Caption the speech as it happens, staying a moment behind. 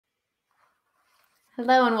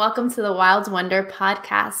Hello, and welcome to the Wild Wonder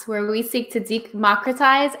podcast, where we seek to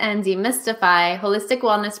democratize and demystify holistic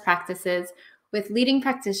wellness practices with leading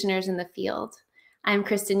practitioners in the field. I'm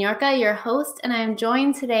Kristen Llorca, your host, and I am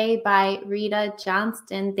joined today by Reita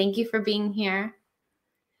Johnston. Thank you for being here.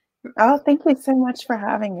 Oh, thank you so much for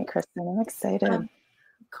having me, Kristen. I'm excited. Of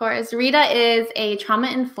course. Reita is a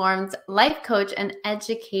trauma-informed life coach and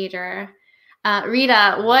educator.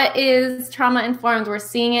 Reita, what is trauma-informed? We're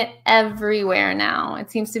seeing it everywhere now.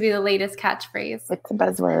 It seems to be the latest catchphrase. It's a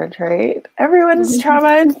buzzword, right? Everyone's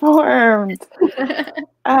trauma-informed.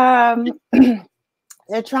 The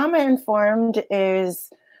trauma-informed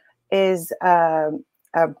is a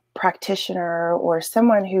practitioner or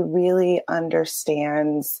someone who really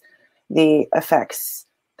understands the effects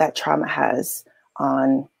that trauma has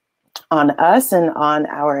on us and on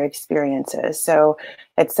our experiences. So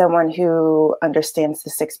it's someone who understands the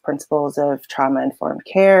 6 principles of trauma-informed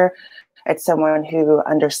care. It's someone who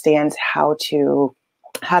understands how to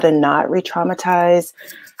not re-traumatize,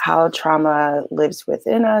 how trauma lives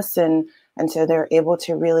within us. And so they're able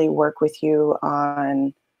to really work with you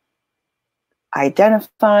on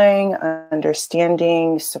identifying,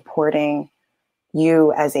 understanding, supporting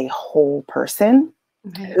you as a whole person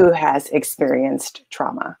who has experienced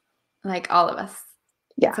trauma. Like all of us.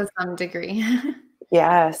 Yeah. To some degree.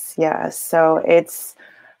 Yes. So it's,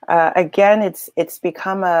 again, it's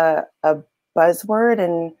become a buzzword,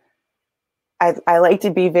 and I like to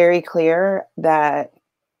be very clear that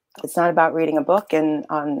it's not about reading a book and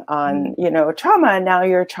on trauma, and now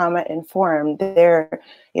you're trauma informed.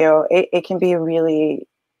 It can be really,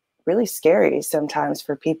 really scary sometimes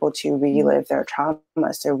for people to relive their trauma.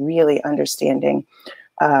 So really understanding,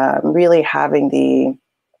 really having the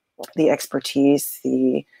expertise,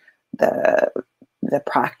 the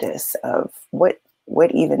practice of what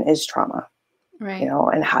even is trauma, right?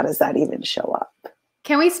 And how does that even show up?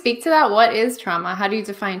 Can we speak to that? What is trauma? How do you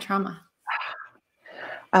define trauma?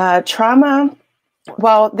 Trauma,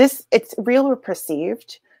 well, it's real or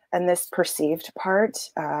perceived, and this perceived part,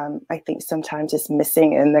 I think sometimes is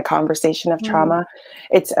missing in the conversation of trauma.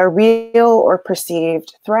 It's a real or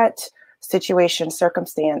perceived threat, situation,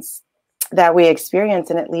 circumstance that we experience,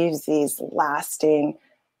 and it leaves these lasting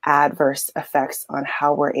adverse effects on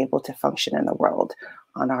how we're able to function in the world,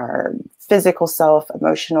 on our physical self,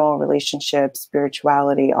 emotional relationships,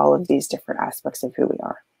 spirituality, all of these different aspects of who we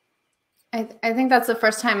are. I think that's the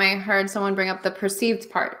first time I heard someone bring up the perceived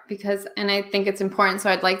part, and I think it's important, so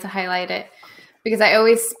I'd like to highlight it, because I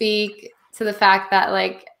always speak to the fact that,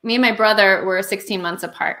 like, me and my brother were 16 months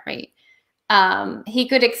apart, right? He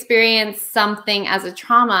could experience something as a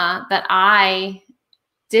trauma that I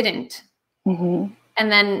didn't. Mm-hmm.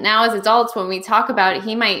 And then now as adults, when we talk about it,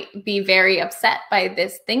 he might be very upset by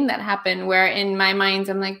this thing that happened, where in my mind,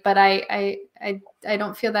 I'm like, but I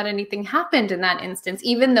don't feel that anything happened in that instance,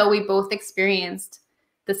 even though we both experienced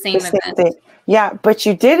the same event. Thing. Yeah, but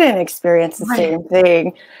you didn't experience the same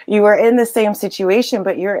thing. You were in the same situation,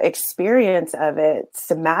 but your experience of it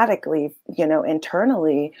somatically,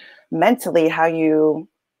 internally, mentally, how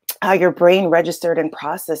your brain registered and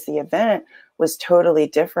processed the event was totally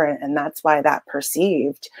different. And that's why that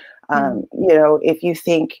perceived, if you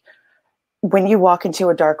think, when you walk into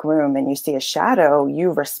a dark room and you see a shadow,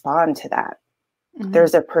 you respond to that. Mm-hmm.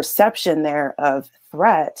 There's a perception there of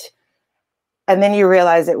threat. And then you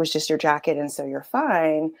realize it was just your jacket, and so you're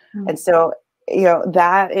fine. Mm-hmm. And so,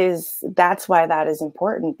 that's why that is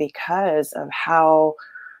important, because of how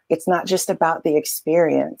it's not just about the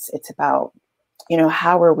experience. It's about,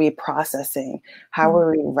 how are we processing? How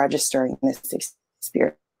are we registering this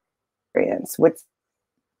experience? What's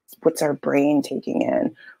our brain taking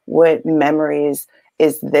in? What memories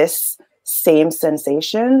is this same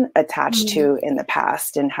sensation attached to in the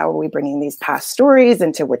past? And how are we bringing these past stories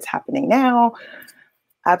into what's happening now?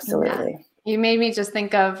 Absolutely. Yeah. You made me just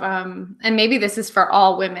think of, and maybe this is for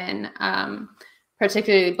all women,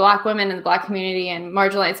 particularly Black women in the Black community and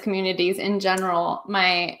marginalized communities in general.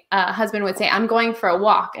 My husband would say, I'm going for a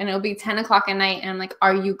walk, and it'll be 10 o'clock at night. And I'm like,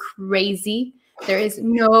 are you crazy? There is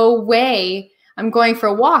no way I'm going for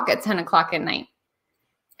a walk at 10 o'clock at night.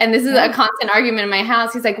 And this is a constant argument in my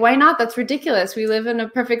house. He's like, why not? That's ridiculous. We live in a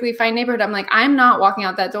perfectly fine neighborhood. I'm like, I'm not walking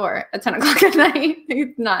out that door at 10 o'clock at night.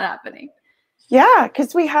 It's not happening. Yeah,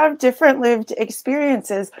 because we have different lived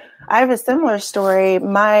experiences. I have a similar story.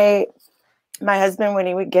 My husband, when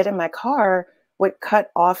he would get in my car, would cut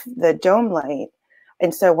off the dome light.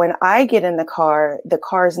 And so when I get in the car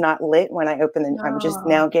is not lit when I open the, I'm just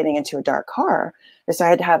now getting into a dark car. And so I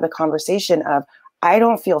had to have the conversation of, I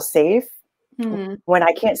don't feel safe when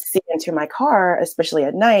I can't see into my car, especially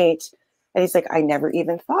at night. And he's like, I never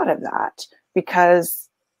even thought of that. because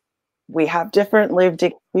we have different lived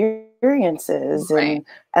experiences, Right.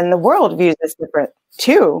 and the world views us different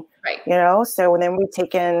too. Right. You know, so then we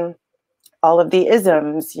take in all of the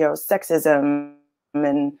isms, you know, sexism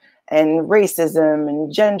and racism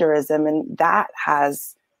and genderism, and that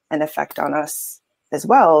has an effect on us as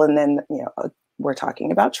well. And then, you know, we're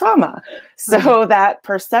talking about trauma. So that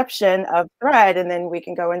perception of threat, and then we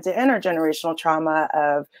can go into intergenerational trauma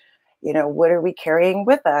of, you know, what are we carrying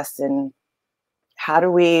with us, and how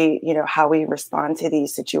do we, you know, how we respond to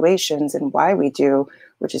these situations and why we do,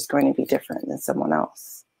 which is going to be different than someone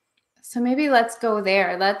else. So maybe let's go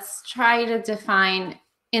there. Let's try to define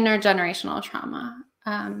intergenerational trauma.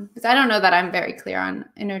 Because I don't know that I'm very clear on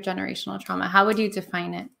intergenerational trauma. How would you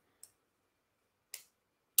define it?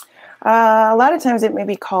 A lot of times it may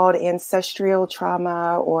be called ancestral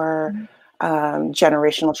trauma or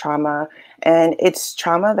generational trauma. And it's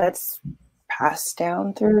trauma that's passed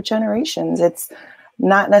down through generations. It's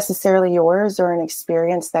not necessarily yours or an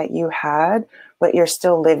experience that you had, but you're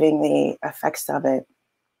still living the effects of it.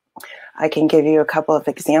 I can give you a couple of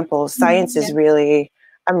examples. Science is really,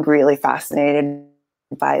 I'm really fascinated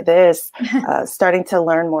by this, starting to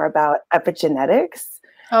learn more about epigenetics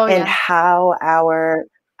and how our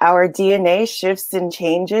DNA shifts and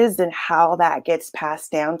changes and how that gets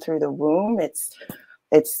passed down through the womb.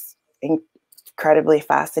 It's incredibly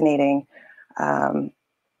fascinating.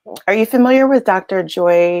 Are you familiar with Dr.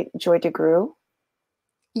 Joy DeGruy?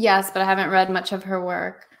 Yes, but I haven't read much of her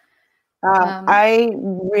work. I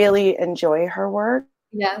really enjoy her work.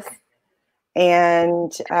 Yes.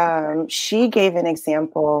 And she gave an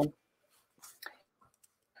example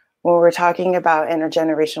when we're talking about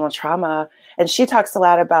intergenerational trauma. And she talks a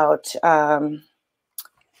lot about, I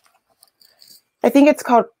think it's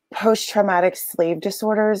called post-traumatic slave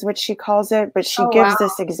disorders, which she calls it. But she gives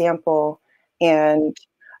this example. And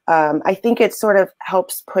I think it sort of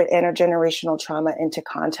helps put intergenerational trauma into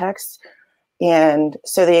context. And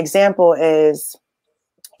so the example is,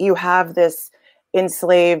 you have this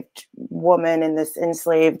enslaved woman and this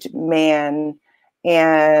enslaved man,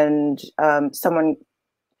 and someone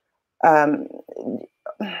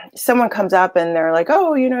comes up and they're like,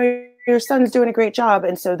 oh, you know, your son's doing a great job.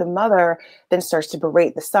 And so the mother then starts to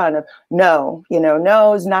berate the son of, no, you know,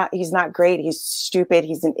 no, he's not great. He's stupid.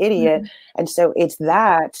 He's an idiot. And so it's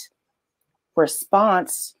that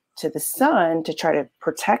response to the son to try to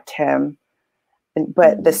protect him.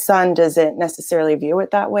 But the son doesn't necessarily view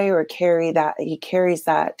it that way, or carries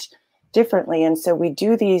that differently. And so we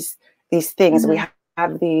do these things, we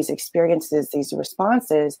have these experiences, these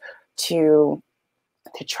responses to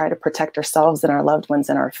try to protect ourselves and our loved ones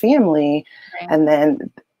and our family. And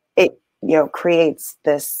then it, you know, creates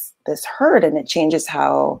this hurt, and it changes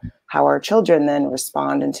how our children then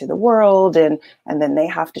respond into the world. And then they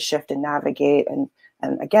have to shift and navigate. And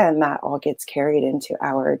again, that all gets carried into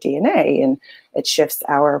our DNA, and it shifts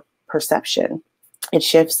our perception. It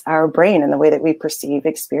shifts our brain and the way that we perceive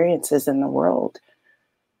experiences in the world.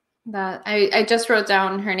 That I just wrote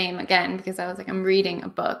down her name again because I was like, I'm reading a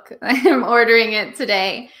book. I'm ordering it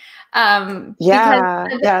today. The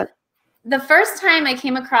first time I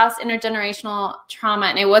came across intergenerational trauma,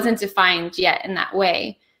 and it wasn't defined yet in that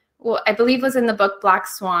way, well, I believe was in the book Black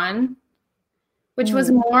Swan, which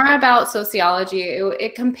was more about sociology.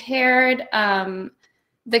 It compared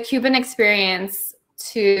the Cuban experience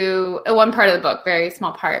to one part of the book, very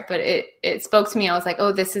small part, but it spoke to me. I was like,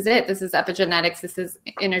 oh, this is it. This is epigenetics. This is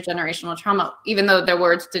intergenerational trauma, even though the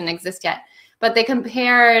words didn't exist yet. But they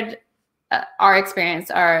compared our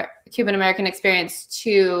experience, our Cuban-American experience,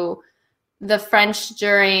 to the French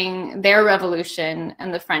during their revolution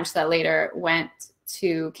and the French that later went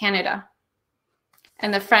to Canada.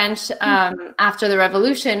 And the French, after the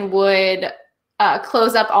revolution, would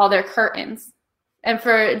close up all their curtains. And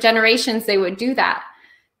for generations, they would do that.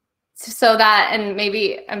 So that, and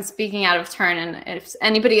maybe I'm speaking out of turn, and if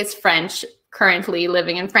anybody is French currently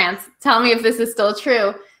living in France, tell me if this is still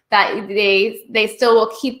true, that they still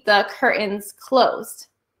will keep the curtains closed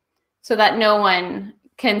so that no one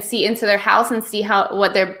can see into their house and see how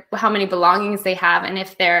many belongings they have, and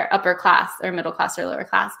if they're upper class or middle class or lower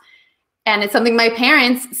class. And it's something my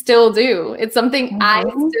parents still do. It's something I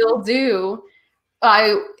still do.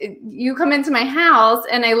 You come into my house,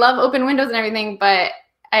 and I love open windows and everything, but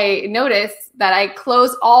I notice that I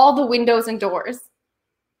close all the windows and doors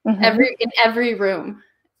in every room.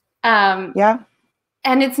 And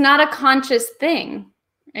it's not a conscious thing,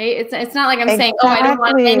 right? It's not like I'm saying, oh, I don't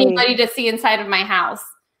want anybody to see inside of my house,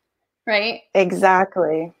 right?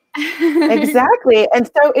 Exactly. Exactly. And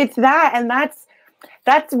so it's that, and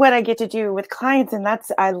that's what I get to do with clients. And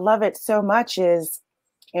I love it so much, is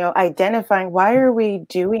Identifying why are we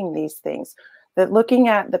doing these things, that looking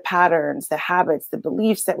at the patterns, the habits, the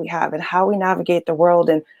beliefs that we have and how we navigate the world,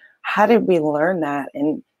 and how did we learn that,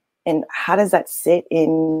 and how does that sit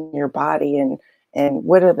in your body, and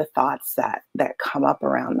what are the thoughts that come up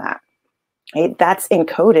around that, right? That's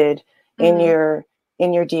encoded in your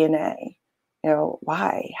DNA.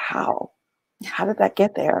 Why, how did that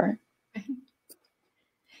get there?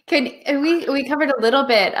 We covered a little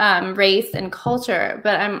bit race and culture,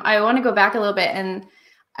 but I want to go back a little bit, and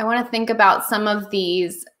I want to think about some of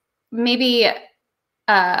these maybe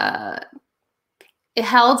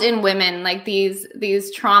held in women, like these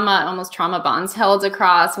almost trauma bonds held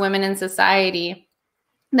across women in society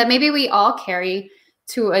that maybe we all carry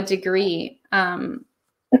to a degree. Can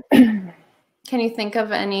you think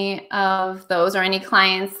of any of those, or any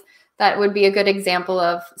clients that would be a good example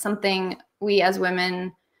of something we as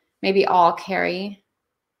women maybe all carry?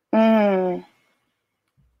 I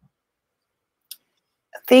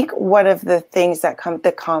think one of the things that come,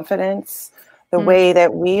 the confidence, the way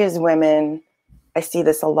that we as women, I see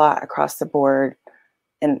this a lot across the board,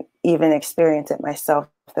 and even experience it myself,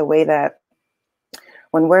 the way that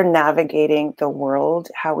when we're navigating the world,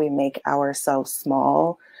 how we make ourselves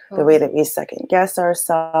small, the way that we second guess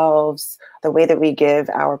ourselves, the way that we give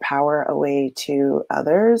our power away to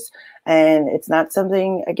others. And it's not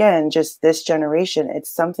something, again, just this generation, it's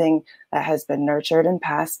something that has been nurtured and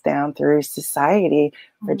passed down through society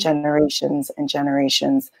for generations and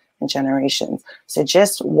generations and generations. So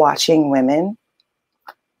just watching women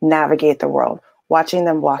navigate the world, watching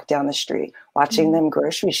them walk down the street, watching them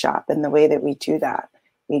grocery shop, and the way that we do that,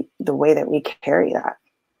 the way that we carry that.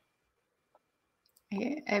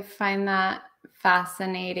 I find that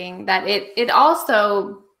fascinating, that it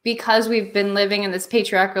also, because we've been living in this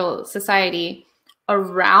patriarchal society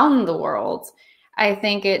around the world, I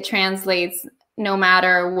think it translates no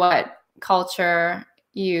matter what culture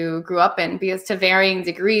you grew up in, because to varying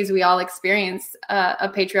degrees, we all experience a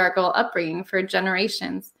patriarchal upbringing for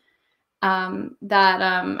generations. I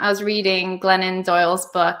was reading Glennon Doyle's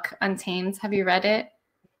book, Untamed. Have you read it?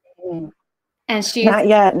 And she's not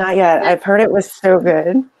yet. I've heard it was so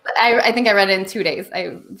good. I think I read it in 2 days.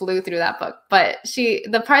 I blew through that book. But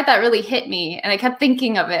the part that really hit me, and I kept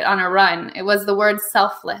thinking of it on a run, it was the word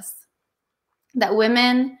selfless. That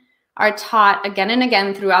women are taught again and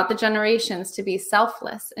again throughout the generations to be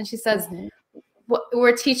selfless. And she says,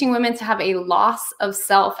 we're teaching women to have a loss of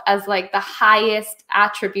self as like the highest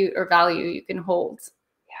attribute or value you can hold.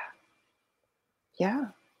 Yeah.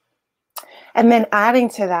 And then adding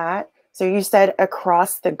to that, so you said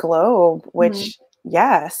across the globe, which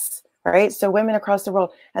yes, right? So women across the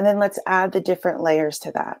world. And then let's add the different layers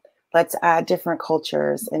to that. Let's add different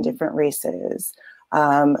cultures and different races.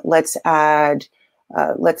 Let's add,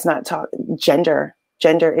 let's not talk gender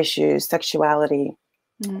issues, sexuality.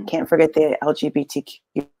 Can't forget the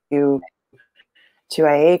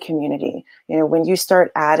LGBTQ2IA community. When you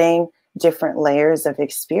start adding different layers of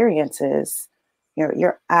experiences,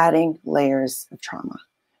 you're adding layers of trauma.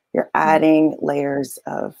 You're adding layers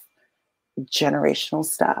of generational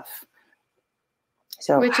stuff.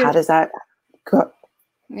 So does that go?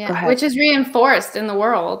 Yeah, go ahead. Which is reinforced in the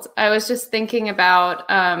world. I was just thinking about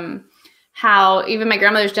how even my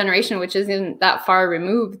grandmother's generation, which isn't that far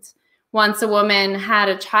removed, once a woman had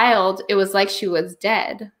a child, it was like she was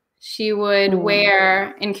dead. She would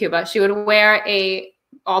wear, in Cuba, she would wear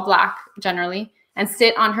all black generally and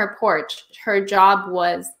sit on her porch. Her job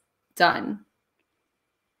was done.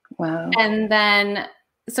 Wow. And then,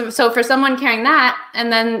 so for someone carrying that,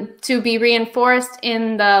 and then to be reinforced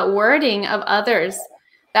in the wording of others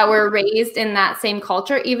that were raised in that same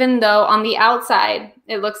culture, even though on the outside,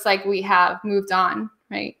 it looks like we have moved on,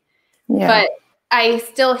 right? Yeah. But I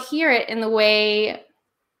still hear it in the way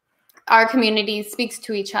our community speaks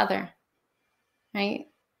to each other, right?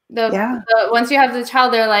 Once you have the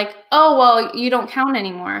child, they're like, oh, well, you don't count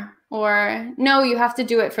anymore. Or no, you have to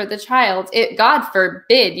do it for the child. God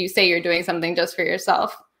forbid you say you're doing something just for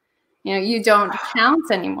yourself. You don't count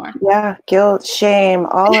anymore. Yeah, guilt, shame,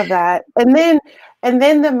 all of that. And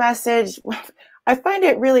then the message, I find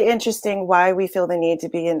it really interesting why we feel the need to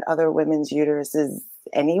be in other women's uteruses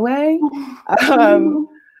anyway.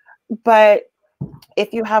 But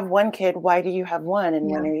if you have one kid, why do you have one? And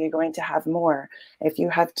when are you going to have more? If you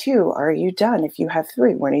have two, are you done? If you have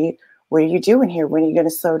three, what are you doing here? When are you going to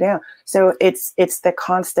slow down? So it's the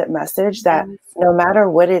constant message that no matter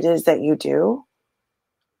what it is that you do,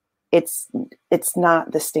 it's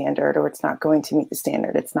not the standard, or it's not going to meet the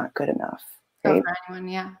standard. It's not good enough. Right? For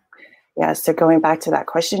anyone, Yeah. So going back to that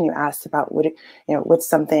question you asked about, what's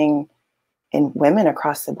something and women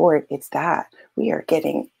across the board, it's that we are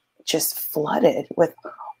getting just flooded with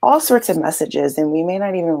all sorts of messages, and we may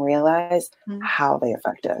not even realize how they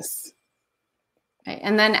affect us. Right.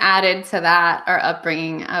 And then added to that, our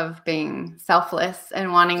upbringing of being selfless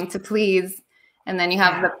and wanting to please. And then you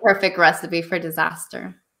have the perfect recipe for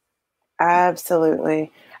disaster.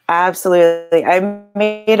 Absolutely. Absolutely. I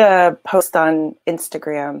made a post on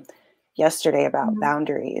Instagram yesterday about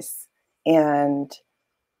boundaries, and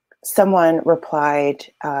someone replied,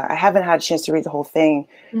 I haven't had a chance to read the whole thing.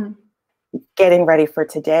 Getting ready for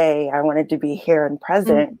today, I wanted to be here and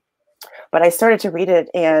present, but I started to read it.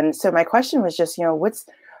 And so my question was just,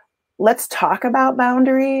 let's talk about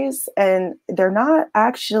boundaries, and they're not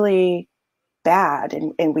actually bad.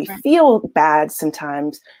 And we feel bad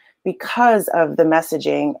sometimes because of the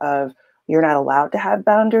messaging of you're not allowed to have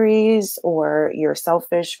boundaries, or you're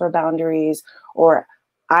selfish for boundaries, or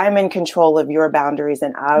I'm in control of your boundaries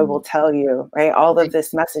and I will tell you, right? All of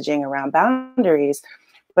this messaging around boundaries,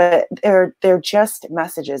 but they're just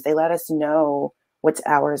messages. They let us know what's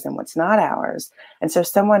ours and what's not ours. And so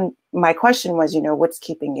my question was, what's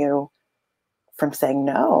keeping you from saying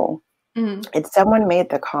no? And someone made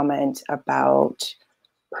the comment about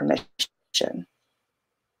permission.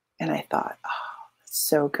 And I thought, oh, that's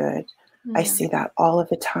so good. I see that all of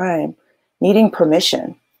the time. Needing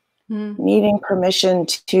permission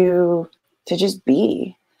to just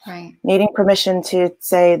be, needing permission to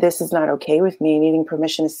say, this is not okay with me, needing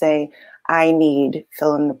permission to say, I need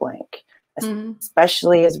fill in the blank,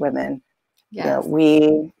 especially as women.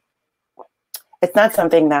 It's not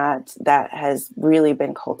something that has really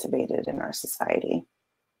been cultivated in our society.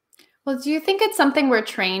 Well, do you think it's something we're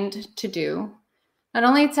trained to do? Not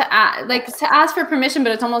only to ask for permission,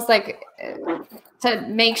 but it's almost like to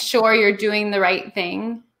make sure you're doing the right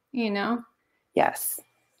thing, Yes.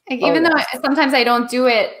 Like, even though sometimes I don't do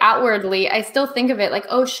it outwardly, I still think of it like,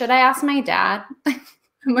 oh, should I ask my dad?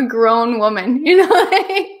 I'm a grown woman,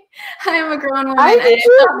 I am a grown woman. I do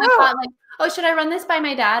too. Thought, like, oh, should I run this by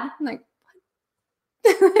my dad? I'm like,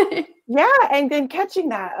 yeah, and then catching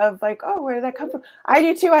that of like, oh, where did that come from? I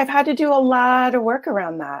do too. I've had to do a lot of work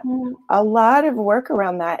around that.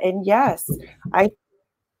 And yes, I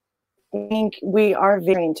think we are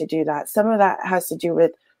trained to do that. Some of that has to do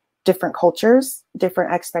with different cultures,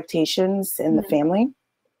 different expectations in the family.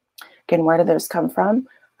 Again, where do those come from?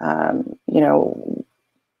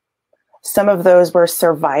 Some of those were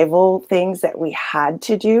survival things that we had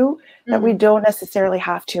to do that we don't necessarily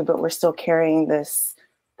have to, but we're still carrying this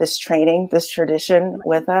training, this tradition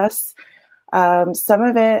with us. Some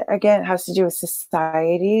of it, again, has to do with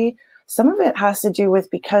society. Some of it has to do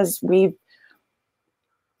with because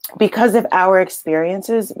of our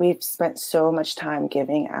experiences, we've spent so much time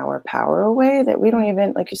giving our power away that we don't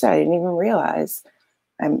even, like you said, I didn't even realize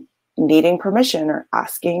I'm needing permission or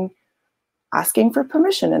asking for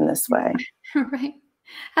permission in this way. Right.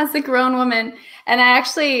 As a grown woman. And I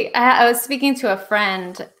was speaking to a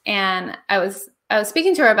friend, and I was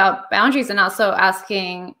speaking to her about boundaries, and also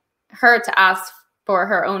asking her to ask for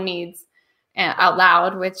her own needs out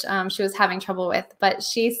loud, which she was having trouble with. But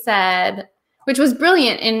she said, which was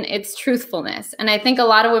brilliant in its truthfulness, and I think a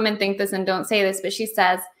lot of women think this and don't say this, but she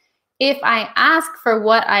says, if I ask for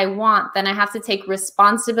what I want, then I have to take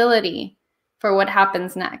responsibility for what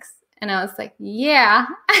happens next. And I was like, yeah,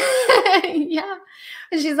 yeah.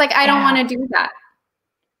 And she's like, I don't want to do that.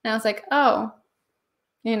 And I was like, oh,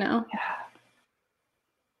 Yeah.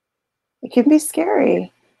 It can be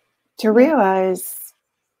scary to realize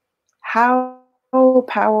how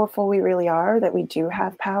powerful we really are, that we do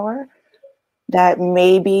have power, that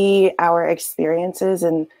maybe our experiences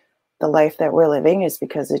and the life that we're living is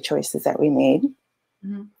because of choices that we made.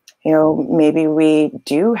 Maybe we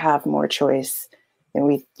do have more choice than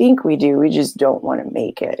we think we do. We just don't want to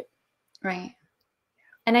make it. Right.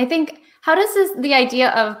 And I think, how does the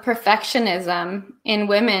idea of perfectionism in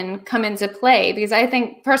women come into play? Because I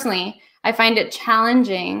think personally, I find it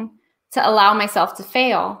challenging to allow myself to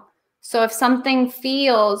fail. So if something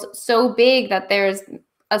feels so big that there's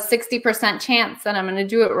a 60% chance that I'm going to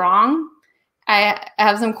do it wrong, I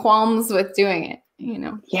have some qualms with doing it,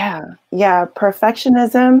 Yeah.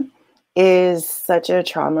 Perfectionism is such a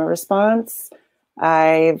trauma response.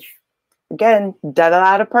 I've, again, done a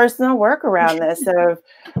lot of personal work around this of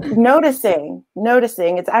noticing.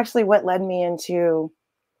 It's actually what led me into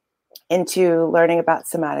learning about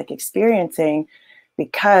somatic experiencing,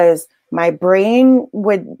 because my brain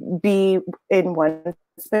would be in one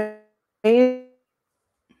space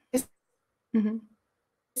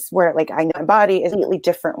where like I know my body is a completely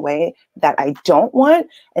different way that I don't want.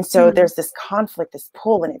 And so there's this conflict, this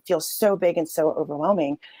pull, and it feels so big and so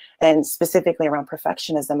overwhelming. And specifically around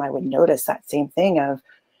perfectionism, I would notice that same thing of,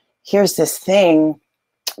 here's this thing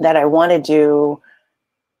that I want to do,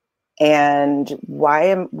 and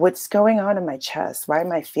what's going on in my chest? Why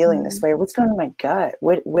am I feeling this way? What's going on in my gut?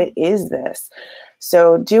 What is this?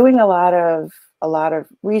 So doing a lot of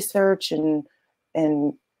research and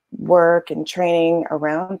work and training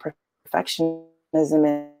around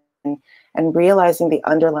perfectionism and realizing the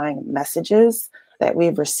underlying messages that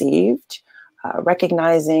we've received,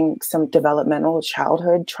 recognizing some developmental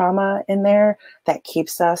childhood trauma in there that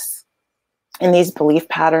keeps us in these belief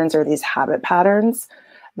patterns or these habit patterns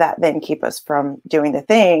that then keep us from doing the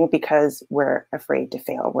thing because we're afraid to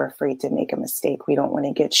fail. We're afraid to make a mistake. We don't want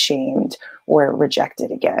to get shamed or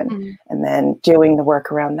rejected again. And then doing the work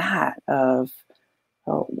around that of,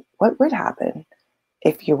 oh, what would happen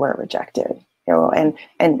if you were rejected? You know,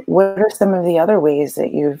 and what are some of the other ways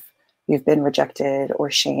that you've been rejected or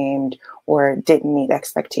shamed or didn't meet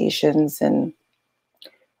expectations? And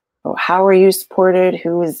how are you supported?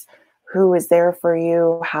 Who is there for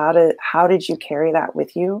you? How did you carry that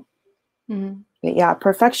with you? But yeah,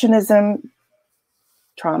 perfectionism,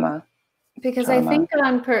 trauma. Because I think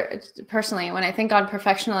on personally, when I think on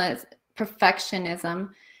perfectionism,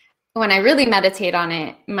 when I really meditate on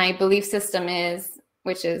it, my belief system is,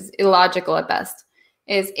 which is illogical at best,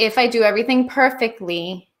 is if I do everything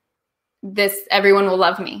perfectly, everyone will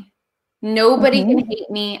love me. Nobody can hate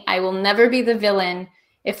me. I will never be the villain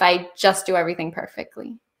if I just do everything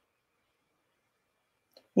perfectly.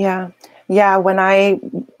 Yeah. Yeah. When I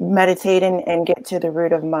meditate and get to the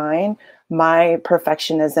root of mine, my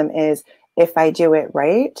perfectionism is, if I do it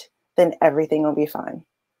right, then everything will be fine.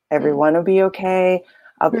 Everyone will be okay.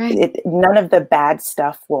 None of the bad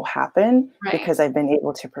stuff will happen because I've been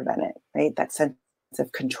able to prevent it. Right. That sense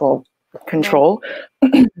of control.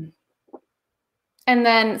 Right. And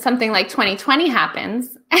then something like 2020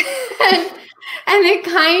 happens and it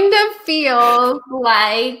kind of feels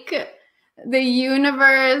like the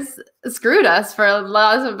universe screwed us, for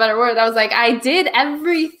lack of a better word. I was like, I did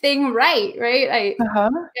everything right? I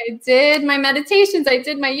did my meditations. I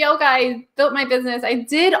did my yoga. I built my business. I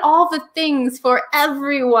did all the things for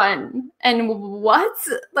everyone. And what?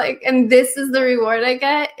 And this is the reward I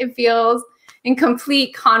get? It feels in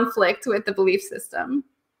complete conflict with the belief system.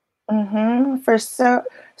 For so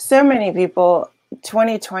many people,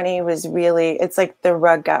 2020 was really, it's like the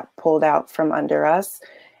rug got pulled out from under us.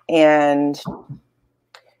 And,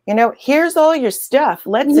 you know, here's all your stuff.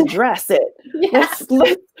 Let's address it.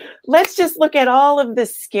 Let's just look at all of the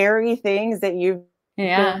scary things that you've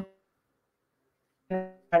You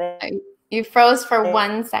froze for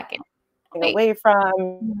 1 second. Away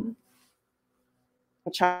from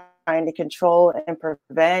trying to control and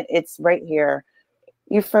prevent. It's right here.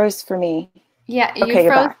 You froze for me. Yeah. Okay,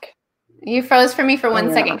 you're back. You froze for me for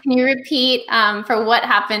 1 second. Can you repeat for what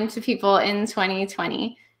happened to people in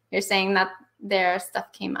 2020? You're saying that their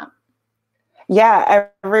stuff came up. Yeah,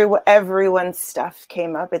 everyone's stuff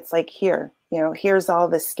came up. It's like, here's all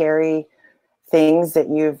the scary things that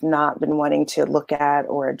you've not been wanting to look at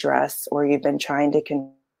or address, or you've been trying to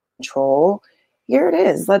control. Here it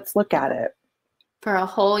is. Let's look at it. For a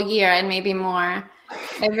whole year and maybe more.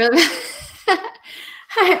 It really...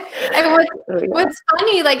 What's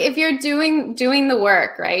funny, like if you're doing the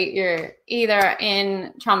work, right? You're either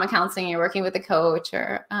in trauma counseling, you're working with a coach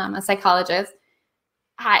or a psychologist.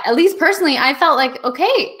 At least personally, I felt like,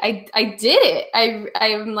 okay, I did it.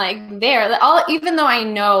 I'm like there. Even though I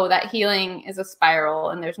know that healing is a spiral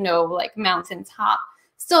and there's no like mountain top,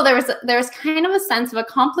 still there was kind of a sense of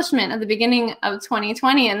accomplishment at the beginning of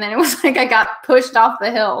 2020, and then it was like I got pushed off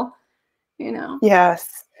the hill, you know?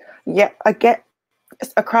 Yes. Yeah. I get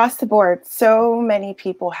across the board. So many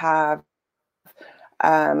people have.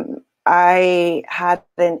 I had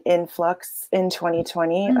an influx in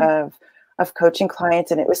 2020 of coaching clients,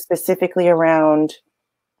 and it was specifically around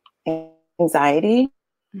anxiety.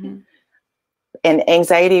 And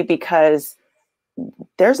anxiety because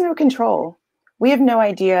there's no control. We have no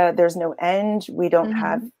idea. There's no end. We don't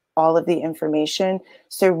have all of the information.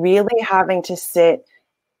 So really having to sit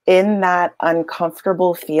in that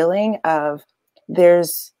uncomfortable feeling of,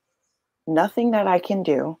 there's nothing that I can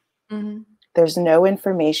do. There's no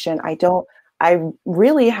information. I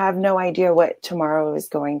really have no idea what tomorrow is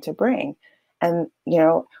going to bring. And, you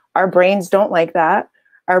know, our brains don't like that.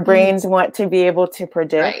 Our brains want to be able to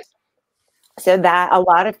predict. So that a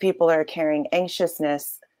lot of people are carrying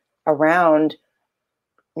anxiousness around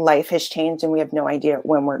life has changed and we have no idea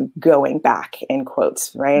when we're going back, in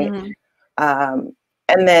quotes, right?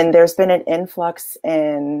 And then there's been an influx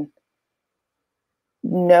in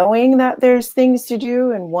knowing that there's things to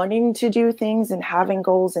do and wanting to do things and having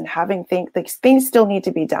goals and having things, like things still need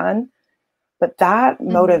to be done, but that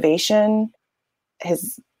motivation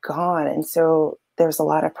has gone. And so there's a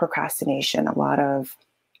lot of procrastination, a lot of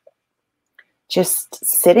just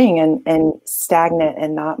sitting and stagnant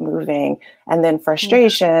and not moving. And then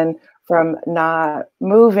frustration from not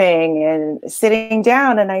moving and sitting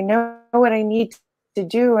down. And I know what I need to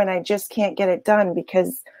do, and I just can't get it done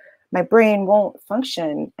because my brain won't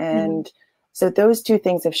function. And so those two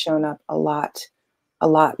things have shown up a lot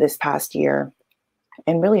this past year,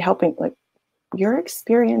 and really helping. Like, you're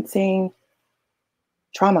experiencing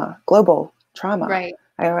trauma, global trauma. Right.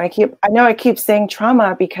 I know I keep saying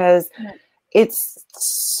trauma because it's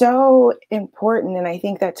so important. And I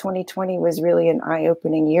think that 2020 was really an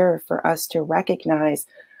eye-opening year for us to recognize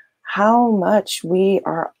how much we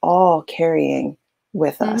are all carrying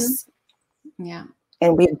with us. Yeah.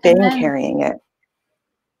 And we've been carrying it.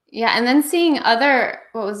 Yeah. And then seeing what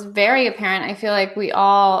was very apparent, I feel like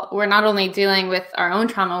we're not only dealing with our own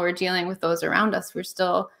trauma, we're dealing with those around us. We're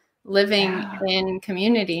still living in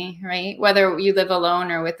community, right? Whether you live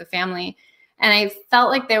alone or with a family. And I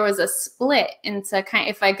felt like there was a split into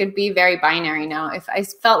if I could be very binary now, if I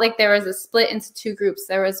felt like there was a split into two groups.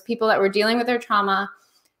 There was people that were dealing with their trauma,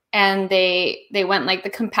 and they went like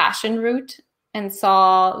the compassion route and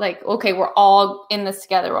saw like, okay, we're all in this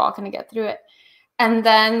together. We're all going to get through it. And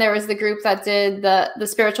then there was the group that did the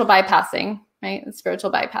spiritual bypassing, right? The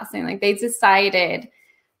spiritual bypassing. Like, they decided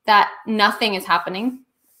that nothing is happening.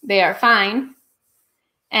 They are fine.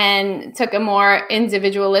 And took a more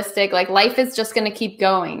individualistic, like, life is just going to keep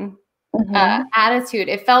going attitude.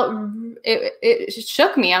 It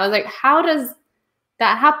shook me. I was like, how does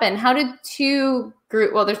that happen? How did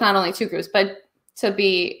there's not only two groups, but to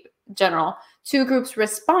be general, two groups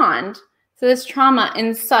respond to this trauma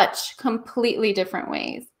in such completely different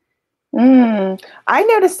ways? I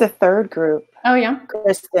noticed a third group. Oh, yeah.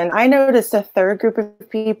 Kristen, I noticed a third group of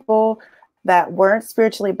people that weren't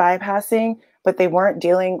spiritually bypassing, but they weren't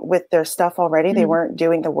dealing with their stuff already. They weren't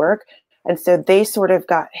doing the work. And so they sort of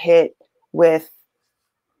got hit with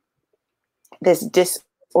this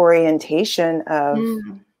disorientation of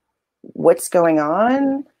what's going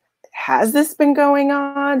on. Has this been going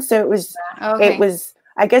on? So it was,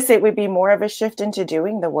 I guess it would be more of a shift into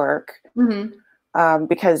doing the work.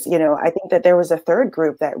 Because, I think that there was a third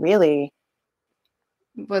group that really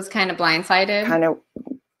was kind of blindsided.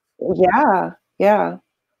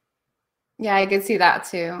 Yeah, I could see that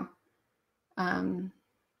too.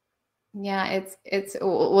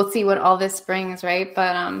 We'll see what all this brings, right?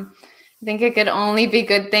 But I think it could only be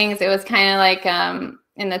good things. It was kind of like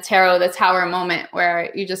in the tarot, the tower moment, where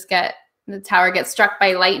you just the tower gets struck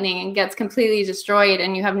by lightning and gets completely destroyed,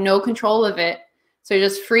 and you have no control of it. So you're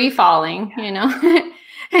just free falling,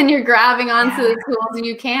 and you're grabbing onto the tools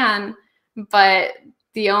you can, but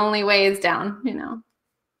the only way is down,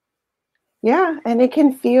 Yeah, and it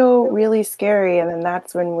can feel really scary. And then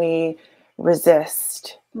that's when we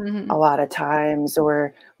resist a lot of times,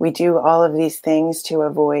 or we do all of these things to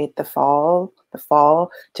avoid the fall,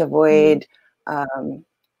 to avoid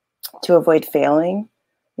failing,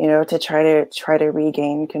 to try to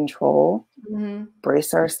regain control,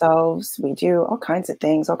 brace ourselves. We do all kinds of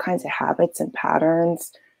things, all kinds of habits and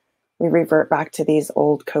patterns. We revert back to these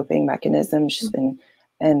old coping mechanisms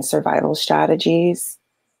and survival strategies.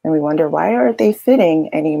 And we wonder, why aren't they fitting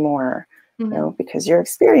anymore? Because your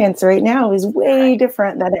experience right now is way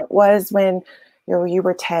different than it was when you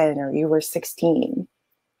were 10 or you were 16.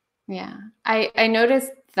 Yeah, I noticed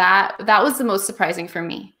that was the most surprising for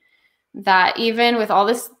me. That even with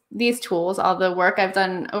all these tools, all the work I've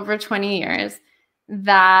done over 20 years,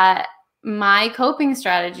 that my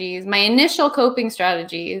initial coping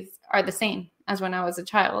strategies are the same as when I was a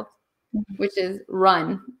child, which is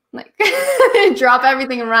run. Like, drop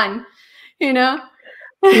everything and run, Yeah.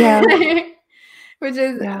 Which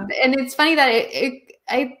is, and it's funny that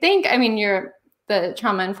I think, you're the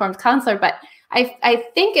trauma-informed counselor, but I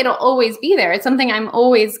think it'll always be there. It's something I'm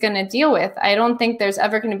always going to deal with. I don't think there's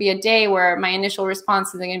ever going to be a day where my initial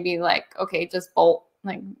response is going to be like, okay, just bolt,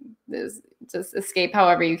 like this, just escape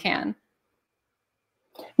however you can.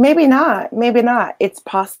 Maybe not. It's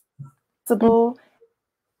possible.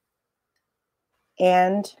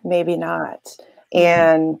 And maybe not.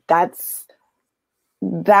 And that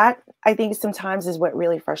I think sometimes is what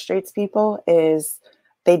really frustrates people, is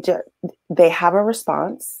they have a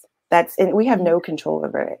response and we have no control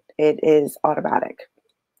over it. It is automatic.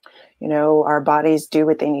 Our bodies do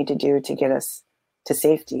what they need to do to get us to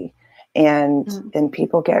safety. And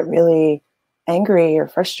people get really angry or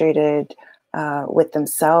frustrated with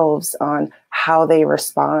themselves on how they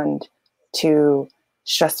respond to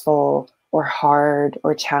stressful or hard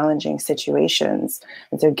or challenging situations.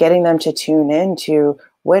 And so getting them to tune into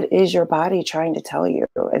what is your body trying to tell you,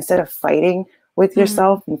 instead of fighting with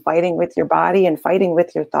yourself and fighting with your body and fighting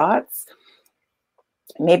with your thoughts.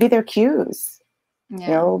 Maybe they're cues.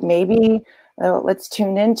 Maybe let's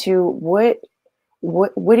tune into what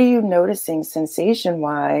are you noticing sensation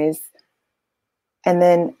wise, and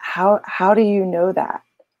then how do you know that?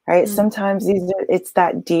 Right? Sometimes it's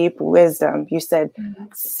that deep wisdom. You said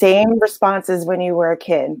same responses when you were a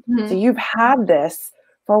kid. So you've had this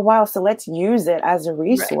for a while. So let's use it as a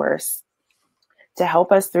resource to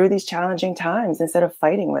help us through these challenging times instead of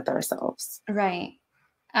fighting with ourselves. Right.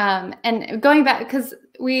 And going back, because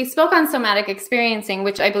we spoke on somatic experiencing,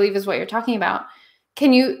 which I believe is what you're talking about.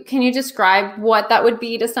 Can you describe what that would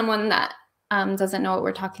be to someone that doesn't know what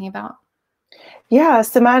we're talking about? Yeah,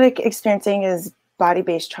 somatic experiencing is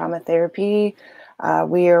body-based trauma therapy.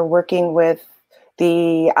 We are working with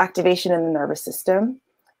the activation in the nervous system.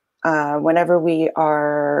 Whenever we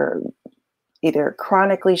are either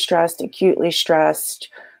chronically stressed, acutely stressed,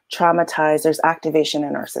 traumatized, there's activation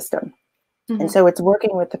in our system. And so it's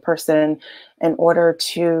working with the person in order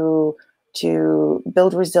to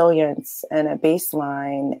build resilience and a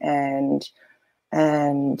baseline,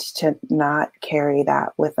 and to not carry that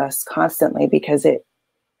with us constantly, because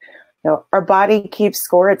our body keeps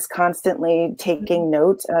score. It's constantly taking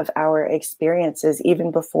note of our experiences,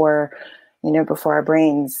 even before our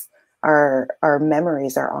brains, our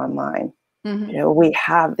memories are online. We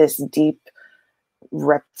have this deep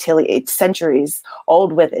reptilian, centuries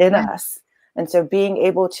old within us. And so being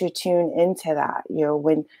able to tune into that,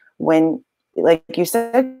 when, like you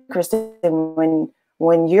said, Kristen,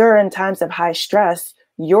 when you're in times of high stress,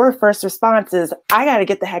 your first response is, I got to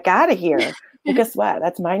get the heck out of here. Well, guess what?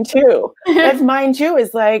 That's mine too. That's mine too,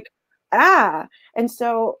 is like, And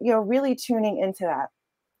so, really tuning into that.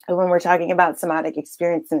 And when we're talking about somatic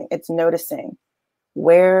experiencing, it's noticing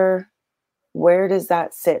where does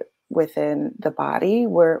that sit within the body?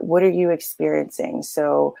 What are you experiencing?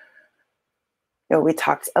 So, we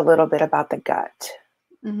talked a little bit about the gut,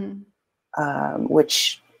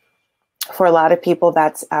 which for a lot of people,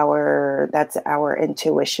 that's our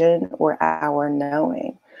intuition or our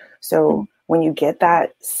knowing. So when you get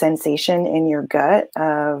that sensation in your gut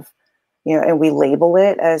of, and we label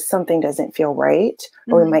it as something doesn't feel right,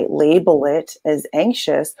 or we might label it as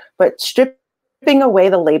anxious, but stripping away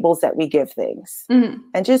the labels that we give things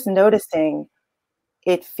and just noticing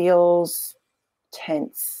it feels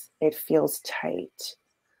tense. It feels tight.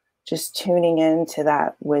 Just tuning into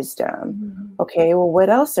that wisdom. Okay, well, what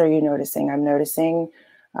else are you noticing? I'm noticing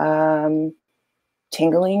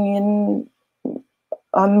tingling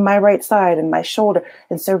on my right side and my shoulder.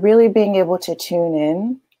 And so really being able to tune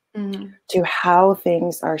in to how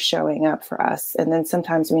things are showing up for us. And then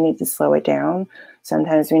sometimes we need to slow it down.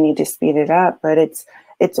 Sometimes we need to speed it up. But it's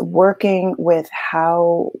working with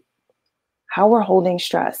how we're holding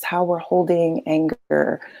stress, how we're holding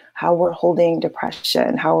anger, how we're holding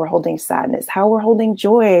depression, how we're holding sadness, how we're holding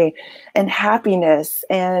joy and happiness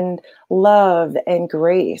and love and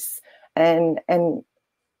grace. And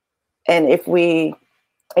if we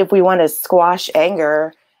want to squash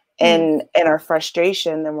anger and our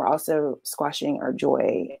frustration, then we're also squashing our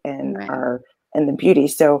joy and and the beauty.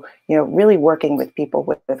 So, really working with people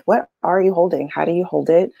with what are you holding? How do you hold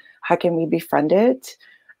it? How can we befriend it?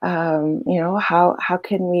 How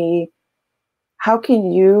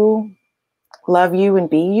can you love you and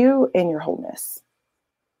be you in your wholeness,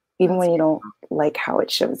 even when you don't like how it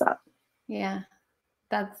shows up? Yeah,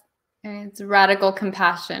 it's radical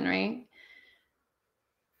compassion, right?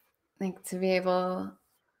 Like to be able.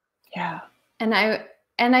 Yeah. And I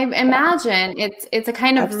imagine it's a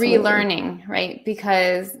kind of relearning, right?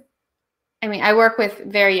 Because I work with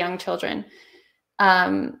very young children.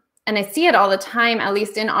 And I see it all the time, at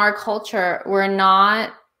least in our culture. We're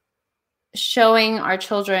not showing our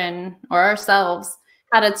children or ourselves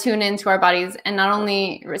how to tune into our bodies and not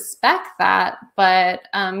only respect that, but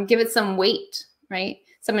give it some weight, right?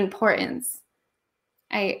 Some importance.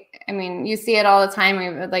 You see it all the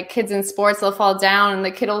time. Like kids in sports, they'll fall down and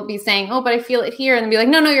the kid will be saying, oh, but I feel it here. And be like,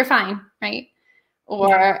 no, you're fine, right?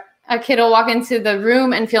 Or a kid will walk into the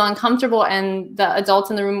room and feel uncomfortable and the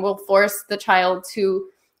adults in the room will force the child to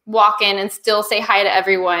walk in and still say hi to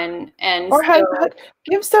everyone or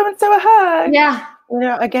give so-and-so a hug. Yeah.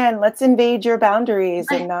 Again, let's invade your boundaries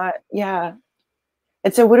and not,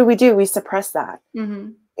 And so what do? We suppress that.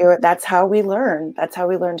 That's how we learn. That's how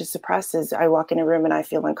we learn to suppress. Is I walk in a room and I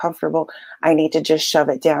feel uncomfortable, I need to just shove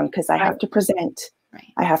it down because I have to present.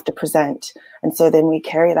 Right. I have to present. And so then we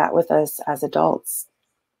carry that with us as adults,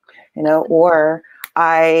 or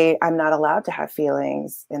I'm not allowed to have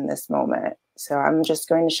feelings in this moment. So I'm just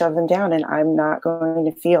going to shove them down and I'm not going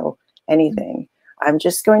to feel anything. I'm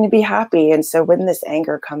just going to be happy. And so when this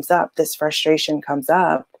anger comes up, this frustration comes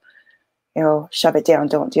up, shove it down,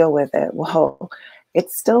 don't deal with it. Whoa,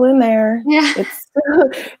 it's still in there. Yeah.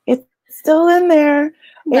 It's still in there.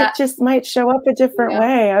 That, it just might show up a different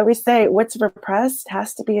way. I always say what's repressed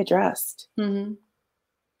has to be addressed. Mm-hmm.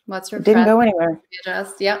 What's repressed didn't go anywhere.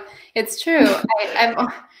 Addressed. Yep, it's true.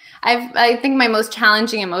 I think my most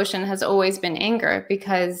challenging emotion has always been anger,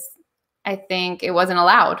 because I think it wasn't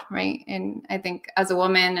allowed, right? And I think as a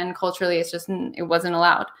woman and culturally, it wasn't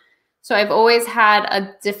allowed. So I've always had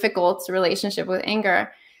a difficult relationship with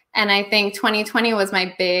anger. And I think 2020 was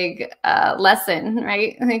my big lesson,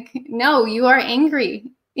 right? Like, no, you are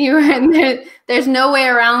angry. There's no way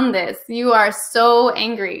around this. You are so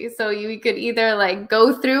angry. So you could either like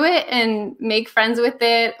go through it and make friends with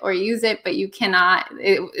it or use it, but you cannot.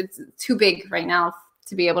 It's too big right now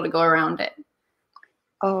to be able to go around it.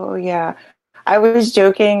 Oh, yeah. I was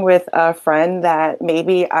joking with a friend that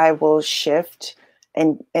maybe I will shift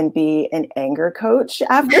and be an anger coach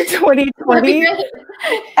after 2020.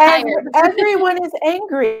 And everyone is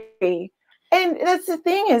angry. And that's the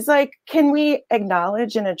thing is like, can we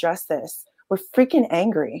acknowledge and address this? We're freaking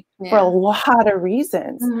angry for a lot of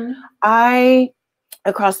reasons.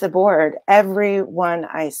 Across the board, everyone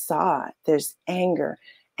I saw, there's anger.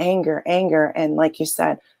 And like you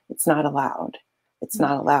said, it's not allowed. It's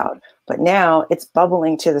not allowed. But now it's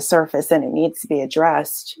bubbling to the surface and it needs to be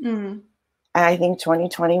addressed. And I think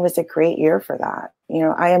 2020 was a great year for that.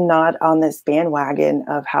 I am not on this bandwagon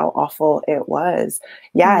of how awful it was.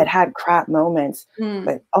 Yeah, it had crap moments,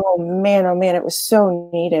 but oh man, it was so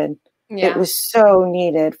needed. Yeah. It was so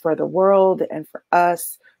needed for the world and for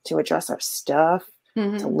us to address our stuff,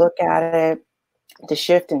 to look at it, to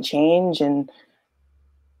shift and change, and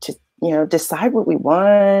to, decide what we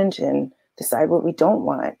want and decide what we don't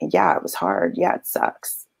want. And yeah, it was hard. Yeah, it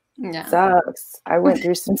sucks. Yeah. It sucks. I went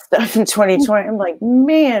through some stuff in 2020. I'm like,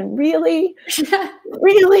 man, really?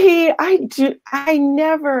 Really? I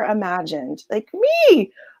never imagined, like,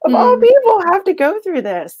 me of all people have to go through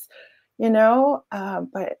this,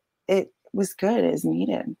 but it was good. It was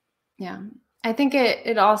needed. Yeah. I think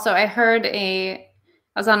it also, I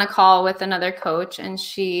was on a call with another coach and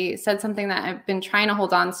she said something that I've been trying to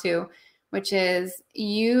hold on to, which is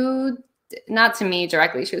not to me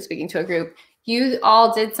directly, she was speaking to a group. You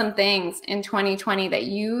all did some things in 2020 that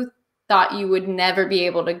you thought you would never be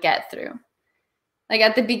able to get through. Like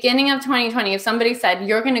at the beginning of 2020, if somebody said,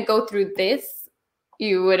 you're going to go through this,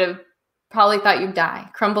 you would have probably thought you'd die,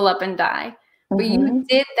 crumble up and die. But you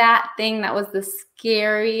did that thing that was the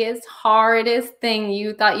scariest, hardest thing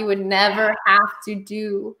you thought you would never have to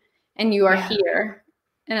do. And you are here.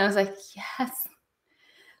 And I was like, yes.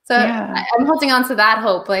 So I'm holding on to that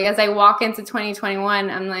hope. Like as I walk into 2021,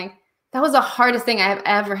 I'm like, that was the hardest thing I have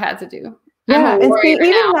ever had to do. Yeah, and see, even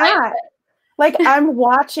that, like I'm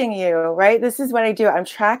watching you, right? This is what I do. I'm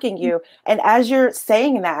tracking you. And as you're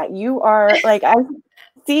saying that, you are like, I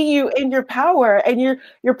see you in your power, and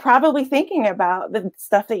you're probably thinking about the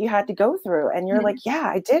stuff that you had to go through. And you're like,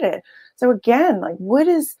 yeah, I did it. So again, like what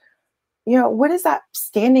does that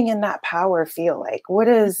standing in that power feel like? What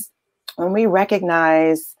is when we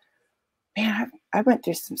recognize, man, I went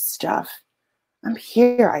through some stuff. I'm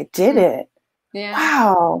here. I did it. Yeah.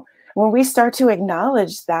 Wow. When we start to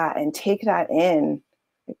acknowledge that and take that in,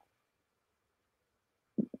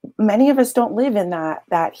 many of us don't live in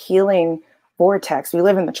that healing vortex. We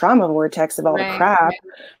live in the trauma vortex of all the crap.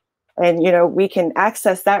 And, we can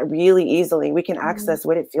access that really easily. We can access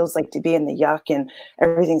what it feels like to be in the yuck and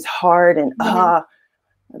everything's hard. And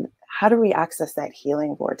how do we access that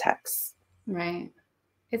healing vortex? Right.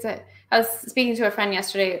 I was speaking to a friend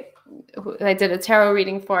yesterday who I did a tarot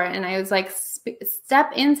reading for, and I was like,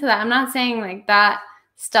 step into that. I'm not saying like that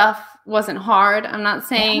stuff wasn't hard. I'm not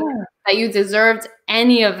saying that you deserved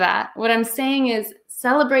any of that. What I'm saying is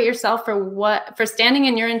celebrate yourself for standing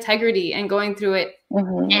in your integrity and going through it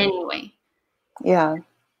anyway. Yeah.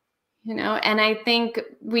 And I think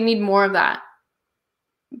we need more of that.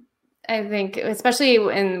 I think, especially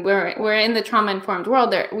when we're in the trauma-informed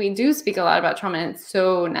world, we do speak a lot about trauma, and it's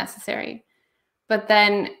so necessary. But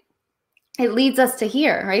then it leads us to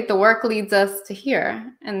here, right? The work leads us to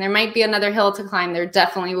here. And there might be another hill to climb. There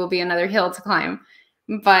definitely will be another hill to climb.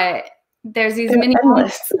 But there's these mini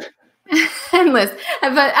Endless.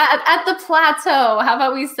 But at the plateau, how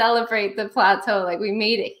about we celebrate the plateau? Like we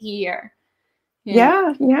made it here.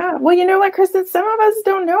 Yeah. Yeah. Well, you know what, Kristen, some of us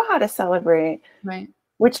don't know how to celebrate. Right.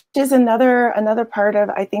 Which is another part of,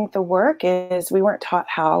 I think, the work is we weren't taught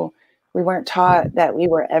how. We weren't taught that we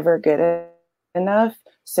were ever good enough.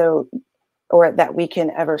 So, or that we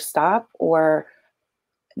can ever stop, or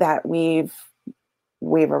that we've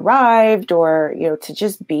arrived, or, you know, to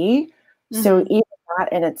just be. So even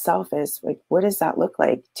that in itself is like, what does that look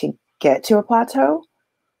like to get to a plateau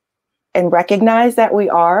and recognize that we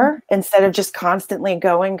are, instead of just constantly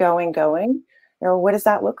going. You know, what does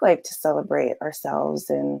that look like to celebrate ourselves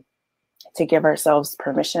and to give ourselves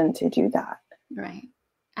permission to do that? Right.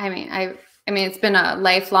 I mean, it's been a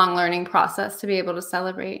lifelong learning process to be able to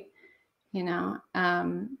celebrate, you know,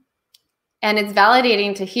 and it's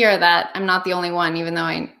validating to hear that I'm not the only one, even though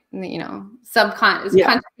I, you know, consciously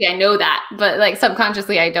I know that, but like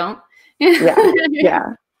subconsciously I don't.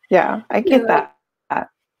 Yeah. I get that.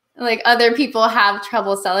 Like other people have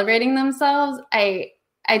trouble celebrating themselves. I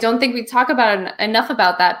don't think we talk about enough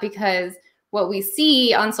about that, because what we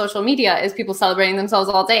see on social media is people celebrating themselves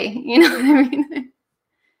all day. You know what I mean?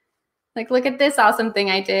 Like, look at this awesome thing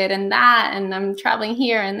I did, and that, and I'm traveling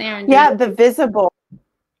here and there. And the visible.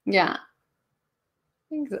 Yeah.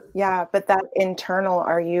 Yeah, but that internal,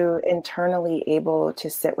 are you internally able to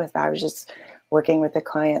sit with that? I was just working with a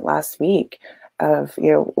client last week of,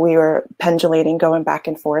 you know, we were pendulating, going back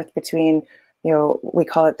and forth between, you know, we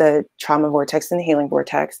call it the trauma vortex and the healing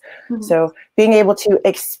vortex. So being able to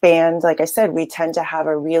expand, like I said, we tend to have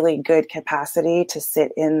a really good capacity to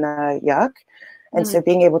sit in the yuck. And so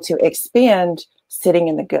being able to expand, sitting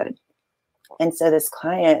in the good. And so this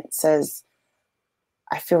client says,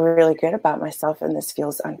 I feel really good about myself and this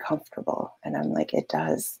feels uncomfortable. And I'm like, it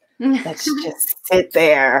does. Let's just sit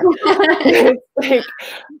there. It's like,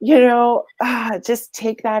 you know, just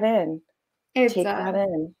take that in. Take that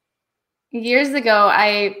in. Years ago,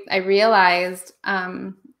 I realized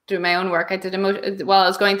through my own work, while I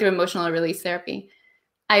was going through emotional release therapy,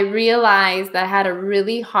 I realized that I had a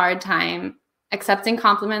really hard time accepting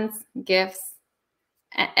compliments, gifts,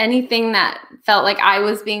 anything that felt like I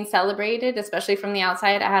was being celebrated, especially from the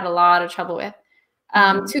outside. I had a lot of trouble with,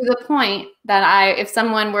 to the point that if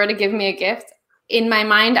someone were to give me a gift, in my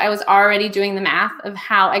mind, I was already doing the math of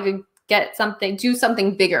how I could do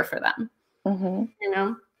something bigger for them, you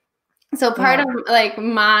know? So part of like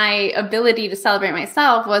my ability to celebrate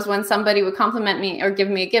myself was when somebody would compliment me or give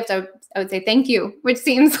me a gift, I would say thank you, which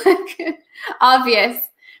seems like obvious.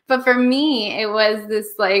 But for me, it was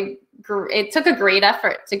this like, it took a great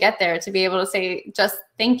effort to get there, to be able to say just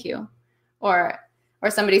thank you. Or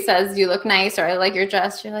somebody says you look nice, or I like your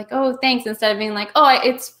dress. You're like, oh, thanks. Instead of being like, oh,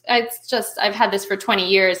 it's just, I've had this for 20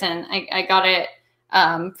 years and I got it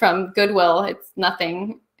from Goodwill. It's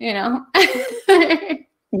nothing, you know?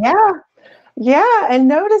 Yeah. And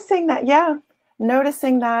noticing that,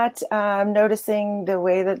 noticing the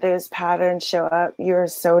way that those patterns show up. You're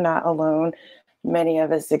so not alone. Many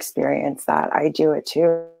of us experience that. I do it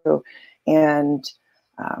too. And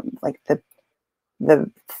like the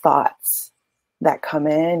thoughts that come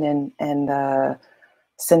in and the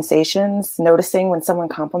sensations, noticing when someone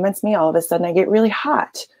compliments me, all of a sudden I get really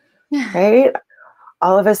hot, right?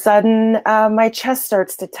 All of a sudden my chest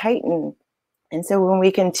starts to tighten. And so when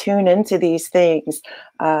we can tune into these things,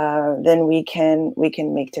 then we can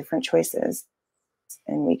make different choices,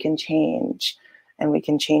 and we can change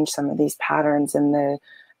some of these patterns and the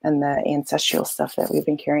ancestral stuff that we've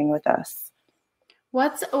been carrying with us.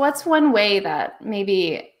 What's one way that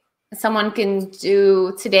maybe someone can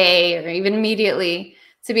do today or even immediately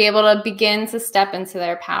to be able to begin to step into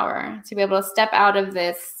their power, to be able to step out of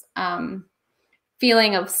this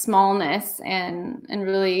feeling of smallness and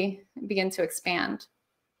really begin to expand?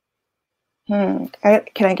 Can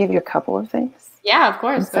I give you a couple of things? Yeah, of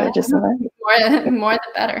course. Just more the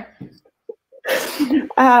better.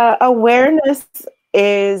 Awareness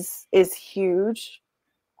is huge.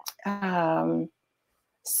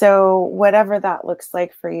 So whatever that looks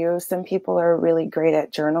like for you, some people are really great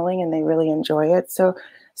at journaling and they really enjoy it. So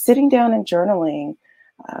sitting down and journaling,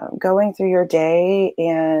 going through your day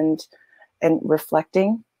and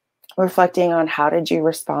reflecting on how did you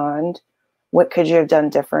respond? What could you have done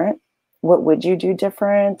different? What would you do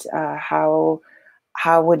different? How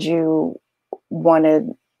would you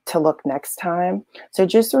want to look next time? So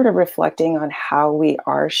just sort of reflecting on how we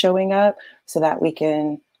are showing up so that we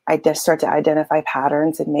can start to identify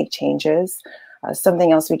patterns and make changes.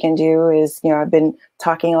 Something else we can do is, I've been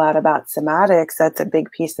talking a lot about somatics. That's a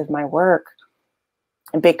big piece of my work.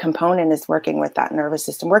 A big component is working with that nervous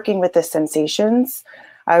system, working with the sensations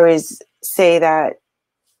I always say that,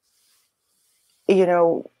 you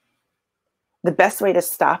know, the best way to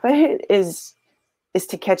stop it is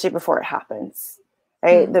to catch it before it happens,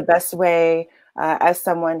 right? The best way, as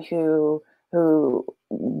someone who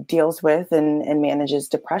deals with and manages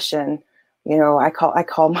depression, you know, I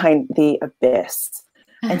call mine the abyss.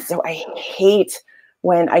 And so I hate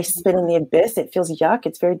when I spin in the abyss. It feels yuck.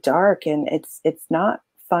 It's very dark, and it's not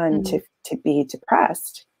fun to be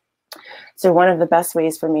depressed. So one of the best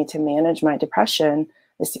ways for me to manage my depression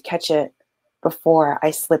is to catch it before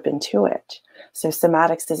I slip into it. So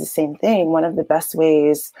somatics does the same thing. One of the best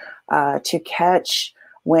ways to catch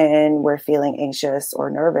when we're feeling anxious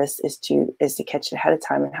or nervous is to catch it ahead of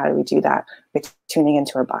time. And how do we do that? By tuning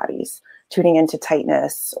into our bodies, tuning into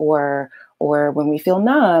tightness, or when we feel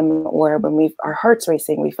numb, or when our heart's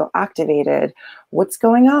racing, we feel activated. What's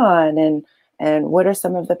going on, and what are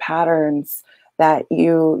some of the patterns that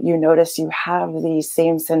you notice you have these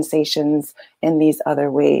same sensations in these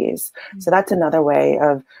other ways? So that's another way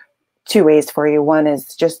of 2 ways for you. One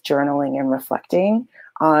is just journaling and reflecting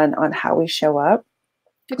on how we show up.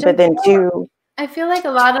 But then two, I feel like a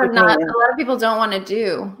lot of people don't want to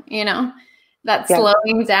do, you know, that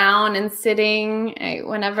slowing down and sitting.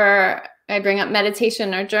 Whenever I bring up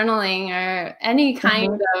meditation or journaling or any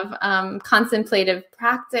kind of contemplative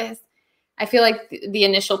practice, I feel like the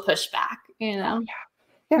initial pushback, you know.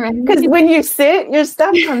 Yeah, because when you sit, your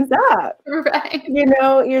stuff comes up. Right. You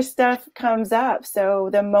know, your stuff comes up. So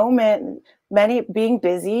the moment, being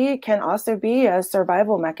busy can also be a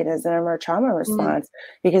survival mechanism or trauma response,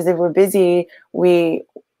 because if we're busy, we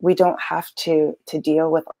don't have to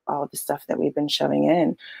deal with all the stuff that we've been shoving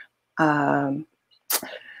in.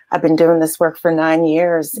 I've been doing this work for 9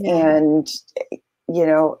 years, and, you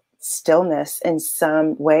know, stillness in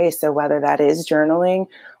some way. So whether that is journaling,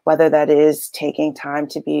 whether that is taking time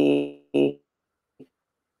to be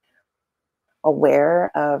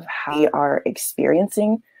aware of how we are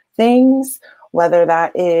experiencing things, whether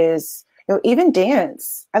that is, you know, even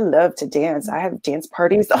dance. I love to dance. I have dance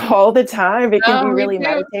parties all the time. It can be really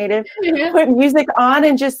meditative. Put music on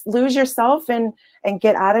and just lose yourself and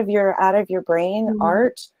get out of your brain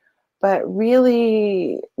art, but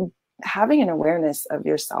really having an awareness of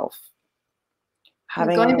yourself.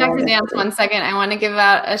 Going back to dance 1 second, I want to give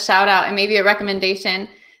out a shout out and maybe a recommendation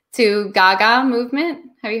to Gaga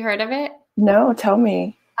movement. Have you heard of it? No, tell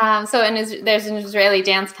me. So there's an Israeli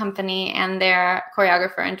dance company, and their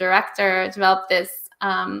choreographer and director developed this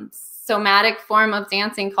somatic form of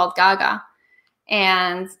dancing called Gaga.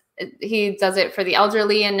 And he does it for the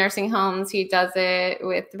elderly in nursing homes. He does it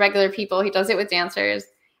with regular people. He does it with dancers.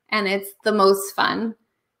 And it's the most fun.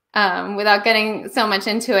 Without getting so much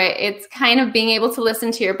into it, it's kind of being able to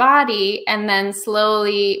listen to your body and then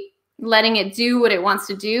slowly letting it do what it wants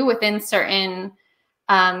to do within certain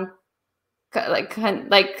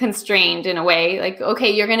like constrained in a way. Like,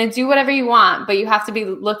 okay, you're going to do whatever you want, but you have to be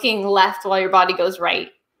looking left while your body goes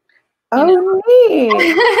right. Neat.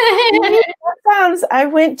 That sounds, I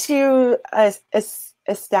went to a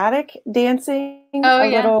ecstatic dancing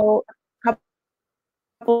little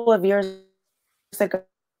couple of years ago,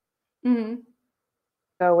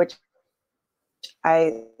 which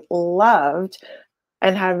I loved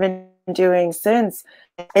and have been doing since.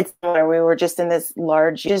 It's where we were just in this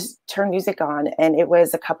large, just turn music on, and it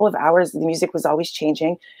was a couple of hours. The music was always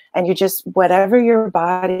changing, and you just, whatever your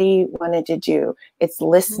body wanted to do, it's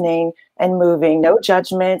listening and moving, no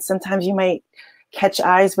judgment. Sometimes you might catch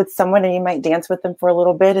eyes with someone and you might dance with them for a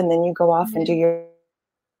little bit, and then you go off and do your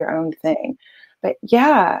own thing. But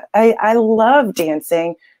yeah, I love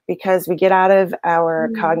dancing because we get out of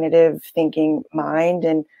our cognitive thinking mind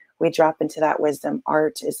and we drop into that wisdom.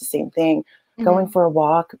 Art is the same thing. Going for a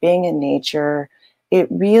walk, being in nature, it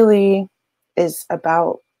really is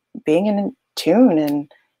about being in tune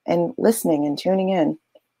and listening and tuning in.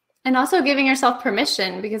 And also giving yourself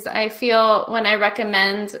permission, because I feel when I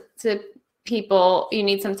recommend to people, you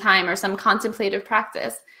need some time or some contemplative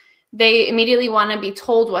practice, they immediately want to be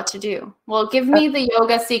told what to do. Well, give me the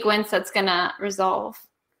yoga sequence that's going to resolve,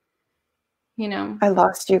 you know. I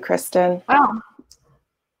lost you, Kristen. Oh,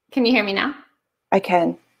 can you hear me now? I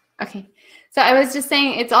can. Okay. So I was just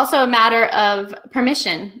saying, it's also a matter of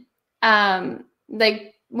permission.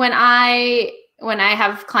 Like when I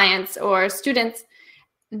have clients or students,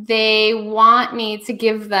 they want me to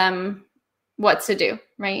give them what to do,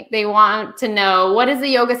 right? They want to know, what is the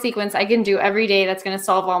yoga sequence I can do every day that's going to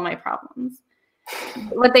solve all my problems?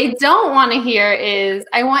 What they don't want to hear is,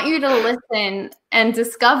 I want you to listen and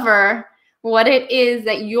discover what it is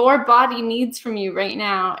that your body needs from you right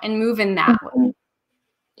now and move in that way.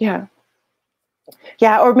 Yeah.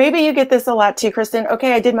 Yeah. Or maybe you get this a lot too, Kristen.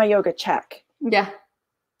 Okay, I did my yoga, check. Yeah.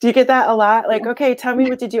 Do you get that a lot? Like, okay, tell me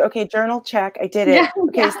what to do. Okay, journal, check. I did it. Yeah,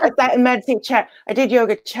 Okay, yeah. set that and meditate, check. I did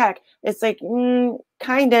yoga, check. It's like,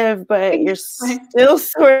 kind of, but you're Right. still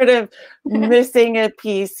sort of missing a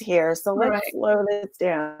piece here. So let's Right. slow this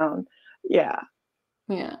down. Yeah.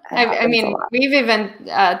 Yeah. It I happens a mean, lot. we've even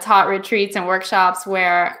taught retreats and workshops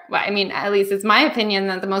where, well, I mean, at least it's my opinion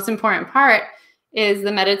that the most important part is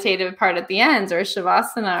the meditative part at the end, or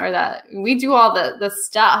shavasana, or that we do all the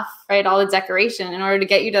stuff, right? All the decoration in order to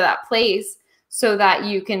get you to that place so that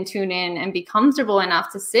you can tune in and be comfortable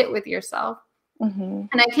enough to sit with yourself. Mm-hmm.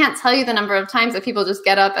 And I can't tell you the number of times that people just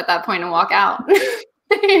get up at that point and walk out.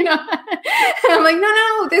 You know, and I'm like,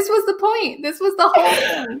 no, this was the point. This was the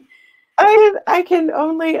whole thing. I can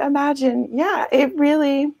only imagine. Yeah, it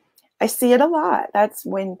really, I see it a lot. That's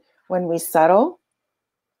when we settle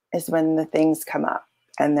is when the things come up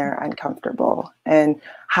and they're uncomfortable. And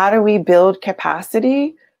how do we build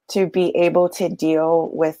capacity to be able to deal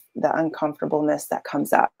with the uncomfortableness that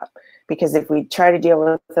comes up? Because if we try to deal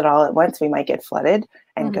with it all at once, we might get flooded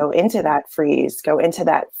and go into that freeze, go into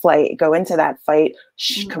that flight, go into that fight,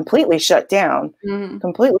 completely shut down,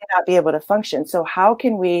 completely not be able to function. So how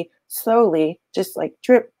can we slowly just like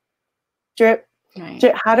drip, drip,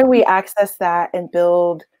 drip? How do we access that and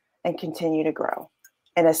build and continue to grow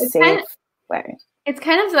in a safe way? It's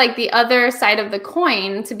kind of like the other side of the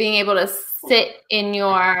coin to being able to sit in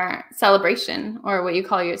your celebration, or what you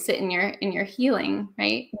call your sit in your healing,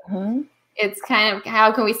 right? Mm-hmm. It's kind of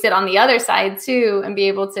how can we sit on the other side too and be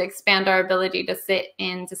able to expand our ability to sit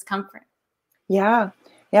in discomfort. Yeah.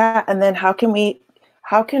 Yeah. And then how can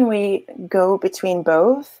we go between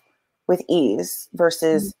both with ease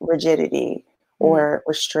versus rigidity or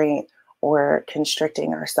restraint or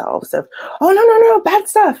constricting ourselves of, oh, no, bad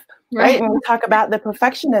stuff. Right. When we talk about the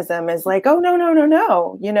perfectionism is like, oh, no,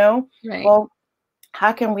 you know, well,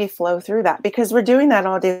 how can we flow through that? Because we're doing that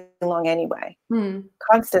all day long anyway,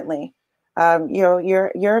 constantly. You know,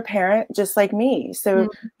 you're a parent just like me. So,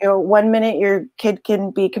 you know, 1 minute your kid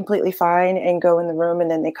can be completely fine and go in the room, and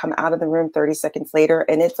then they come out of the room 30 seconds later,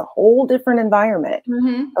 and it's a whole different environment.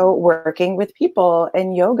 Working with people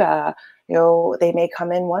and yoga, you know, they may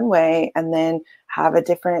come in one way and then have a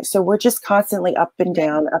different. So we're just constantly up and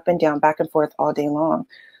down, back and forth all day long.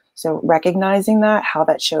 So recognizing that, how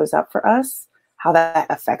that shows up for us, how that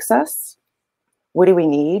affects us, what do we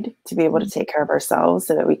need to be able to take care of ourselves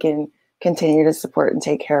so that we can continue to support and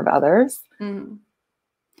take care of others.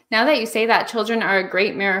 Now that you say that, children are a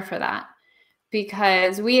great mirror for that,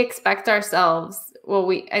 because we expect ourselves,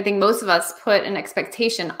 I think most of us put an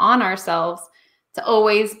expectation on ourselves to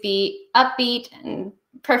always be upbeat and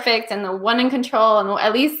perfect and the one in control, and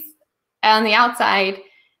at least on the outside.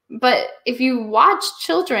 But if you watch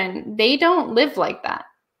children, they don't live like that.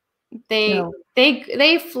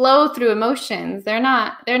 They flow through emotions. They're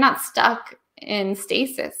not stuck in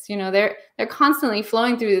stasis. You know, they're constantly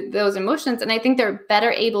flowing through those emotions, and I think they're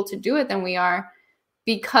better able to do it than we are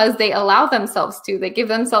because they allow themselves to. They give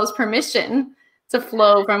themselves permission to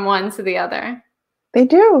flow from one to the other. They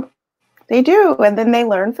do, and then they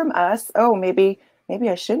learn from us. Oh, maybe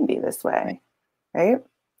I shouldn't be this way, right?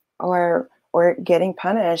 Or getting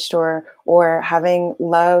punished, or having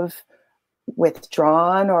love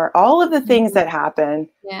withdrawn, or all of the things that happen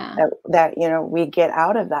that you know, we get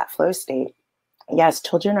out of that flow state. Yes,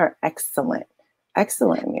 children are excellent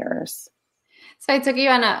mirrors. So I took you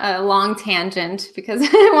on a long tangent because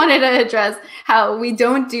I wanted to address how we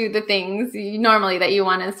don't do the things normally that you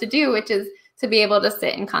want us to do, which is to be able to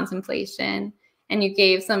sit in contemplation. And you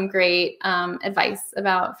gave some great advice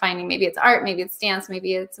about finding, maybe it's art, maybe it's dance,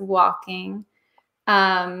 maybe it's walking,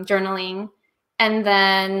 journaling. And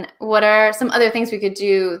then what are some other things we could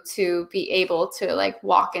do to be able to like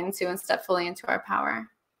walk into and step fully into our power?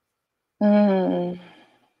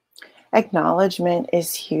 Acknowledgement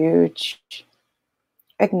is huge.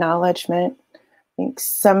 Acknowledgement. I think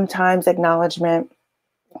sometimes acknowledgement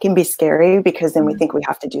can be scary because then we think we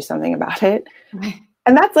have to do something about it.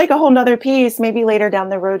 And that's like a whole nother piece. Maybe later down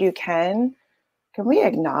the road you can we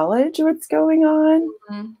acknowledge what's going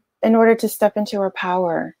on in order to step into our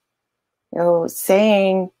power? You know,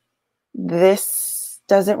 saying, this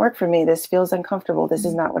doesn't work for me. This feels uncomfortable. This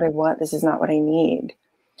is not what I want. This is not what I need.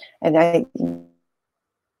 And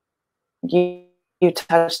you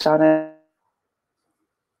touched on it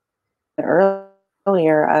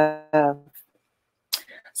earlier.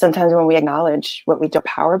 Sometimes when we acknowledge what we don't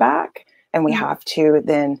power back, and we have to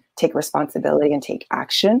then take responsibility and take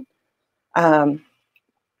action. Are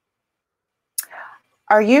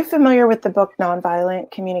you familiar with the book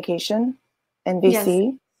Nonviolent Communication, NVC?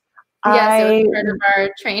 Yes. Yes, it I was part of our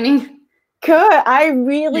training. I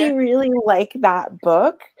really, really like that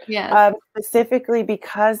book. Yes. Specifically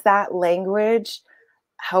because that language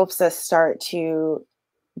helps us start to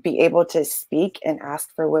be able to speak and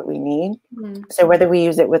ask for what we need. Mm-hmm. So whether we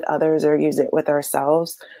use it with others or use it with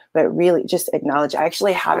ourselves, but really just acknowledge. I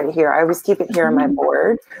actually have it here. I always keep it here on my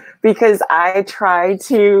board because I try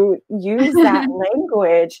to use that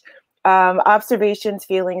language. Observations,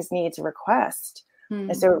 feelings, needs, request.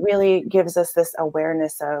 And so it really gives us this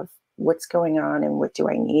awareness of what's going on and what do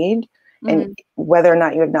I need? And whether or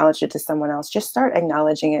not you acknowledge it to someone else, just start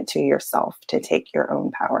acknowledging it to yourself to take your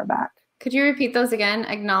own power back. Could you repeat those again?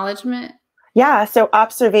 Acknowledgement? Yeah. So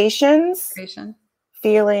observations, Observation.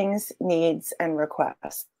 feelings, needs, and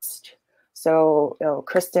request. So,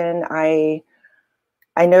 Kristen, I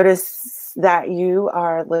notice that you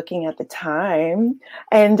are looking at the time,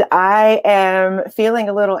 and I am feeling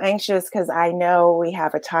a little anxious because I know we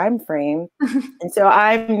have a time frame. And so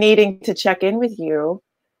I'm needing to check in with you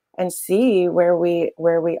and see where we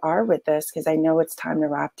are with this, because I know it's time to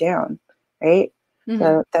wrap down, right?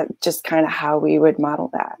 So that's just kind of how we would model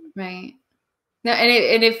that. Right. No,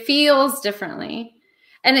 and it feels differently.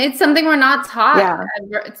 And it's something we're not taught. Yeah.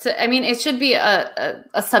 I mean, it should be a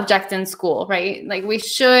subject in school, right? Like we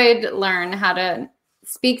should learn how to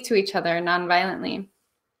speak to each other nonviolently.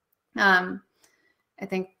 I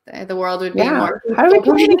think the world would be more. How do we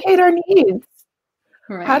communicate our needs?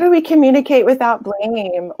 Right. How do we communicate without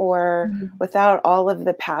blame or without all of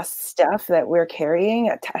the past stuff that we're carrying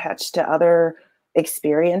attached to other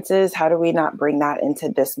experiences? How do we not bring that into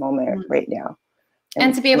this moment right now?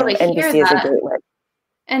 And to be able to hear NBC that. is a great way.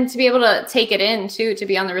 And to be able to take it in too, to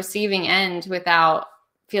be on the receiving end without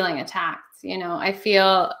feeling attacked. You know, I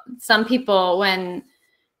feel some people when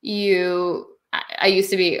I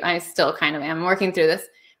still kind of am working through this.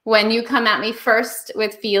 When you come at me first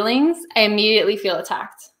with feelings, I immediately feel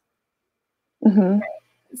attacked.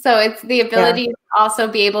 So it's the ability to also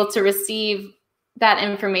be able to receive that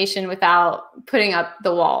information without putting up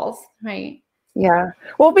the walls, right? Yeah.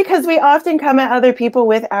 Well, because we often come at other people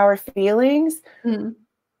with our feelings,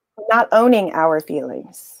 not owning our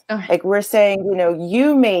feelings. Like we're saying,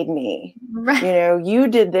 you made me, you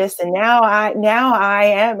did this, and now I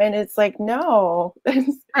am, and it's like, no,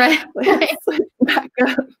 let's back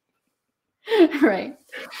up. Right.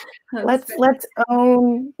 Let's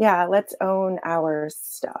own our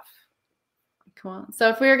stuff. Cool. So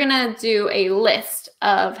if we were gonna do a list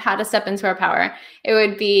of how to step into our power, it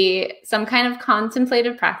would be some kind of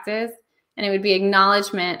contemplative practice, and it would be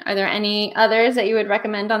acknowledgement. Are there any others that you would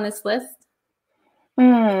recommend on this list?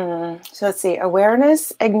 So let's see.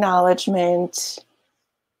 Awareness, acknowledgement.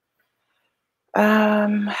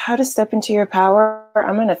 How to step into your power.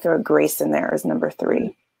 I'm going to throw grace in there as number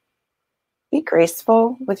 3. Be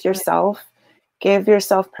graceful with yourself. Give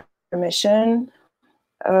yourself permission.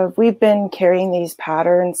 We've been carrying these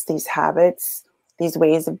patterns, these habits, these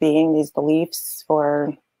ways of being, these beliefs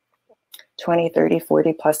for 20, 30,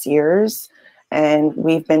 40 plus years. And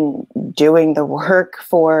we've been doing the work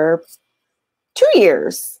for 2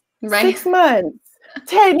 years, 6 months,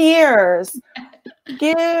 10 years.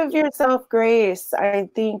 Give yourself grace. I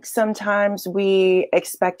think sometimes we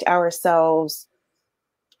expect ourselves.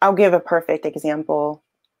 I'll give a perfect example.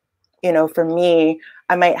 For me,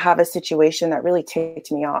 I might have a situation that really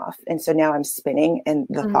ticked me off. And so now I'm spinning in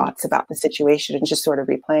the thoughts about the situation and just sort of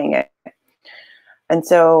replaying it. And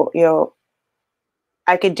so,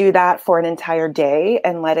 I could do that for an entire day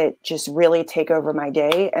and let it just really take over my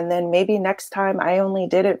day. And then maybe next time I only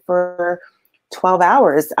did it for 12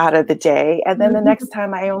 hours out of the day. And then the next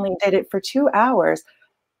time I only did it for 2 hours.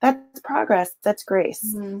 That's progress. That's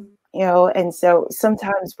grace. And so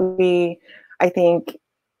sometimes I think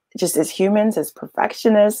just as humans, as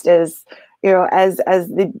perfectionists, as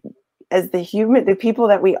the people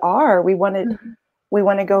that we are, we want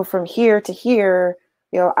to go from here to here.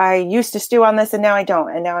 I used to stew on this and now I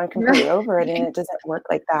don't. And now I'm completely over it. And it doesn't work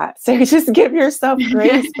like that. So just give yourself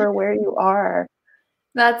grace for where you are.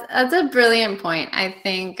 That's a brilliant point. I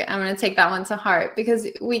think I'm going to take that one to heart, because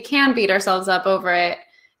we can beat ourselves up over it,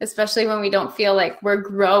 especially when we don't feel like we're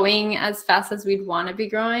growing as fast as we'd want to be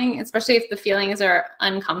growing, especially if the feelings are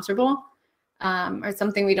uncomfortable or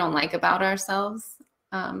something we don't like about ourselves.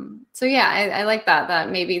 So yeah, I like that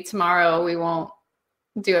maybe tomorrow we won't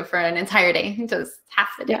do it for an entire day, just half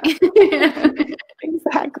the day. Yeah.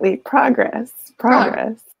 Exactly. Progress.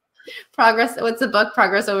 What's the book?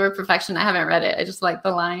 Progress Over Perfection. I haven't read it. I just like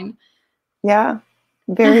the line. Yeah.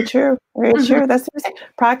 Very true. Very true. That's what I'm saying.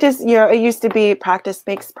 Practice, it used to be practice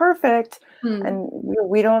makes perfect. And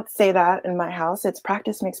we don't say that in my house. It's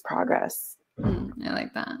practice makes progress. I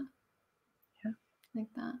like that. like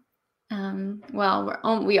that.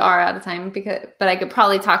 Well, we are out of time but I could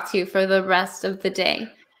probably talk to you for the rest of the day.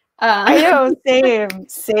 I know, same.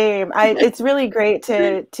 It's really great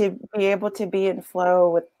to be able to be in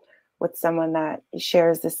flow with someone that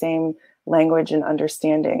shares the same language and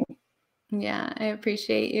understanding. Yeah, I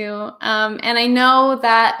appreciate you. And I know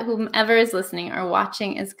that whomever is listening or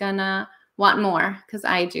watching is gonna want more, because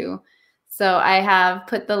I do. So I have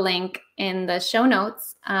put the link in the show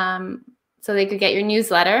notes, so they could get your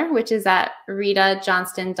newsletter, which is at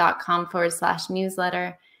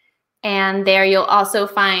reitajohnston.com/newsletter. And there you'll also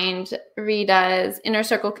find Rita's Inner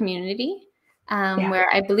Circle community, where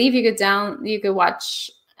I believe you could watch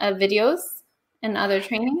videos and other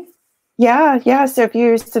trainings. Yeah. So if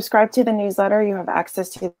you subscribe to the newsletter, you have access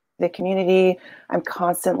to the community. I'm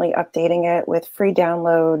constantly updating it with free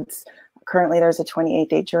downloads. Currently, there's a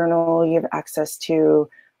 28-day journal. You have access to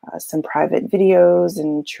some private videos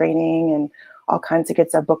and training and all kinds of good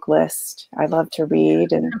stuff, book list. I love to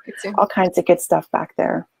read and all kinds of good stuff back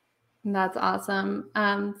there. That's awesome.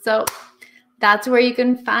 So that's where you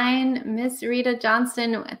can find Miss Reita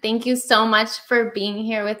Johnston. Thank you so much for being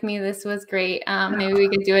here with me. This was great. Maybe we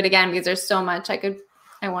could do it again, because there's so much I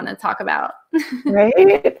want to talk about.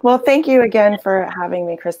 Right. Well, thank you again for having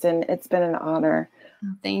me, Kristen. It's been an honor.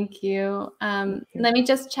 Thank you. Let me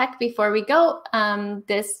just check before we go.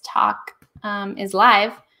 This talk is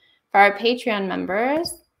live for our Patreon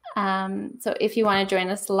members. So if you want to join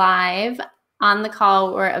us live on the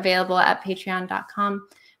call, we're available at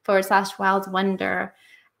patreon.com/wildwonder.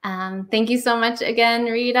 Thank you so much again,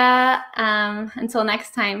 Reita. Until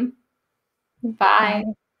next time. Bye.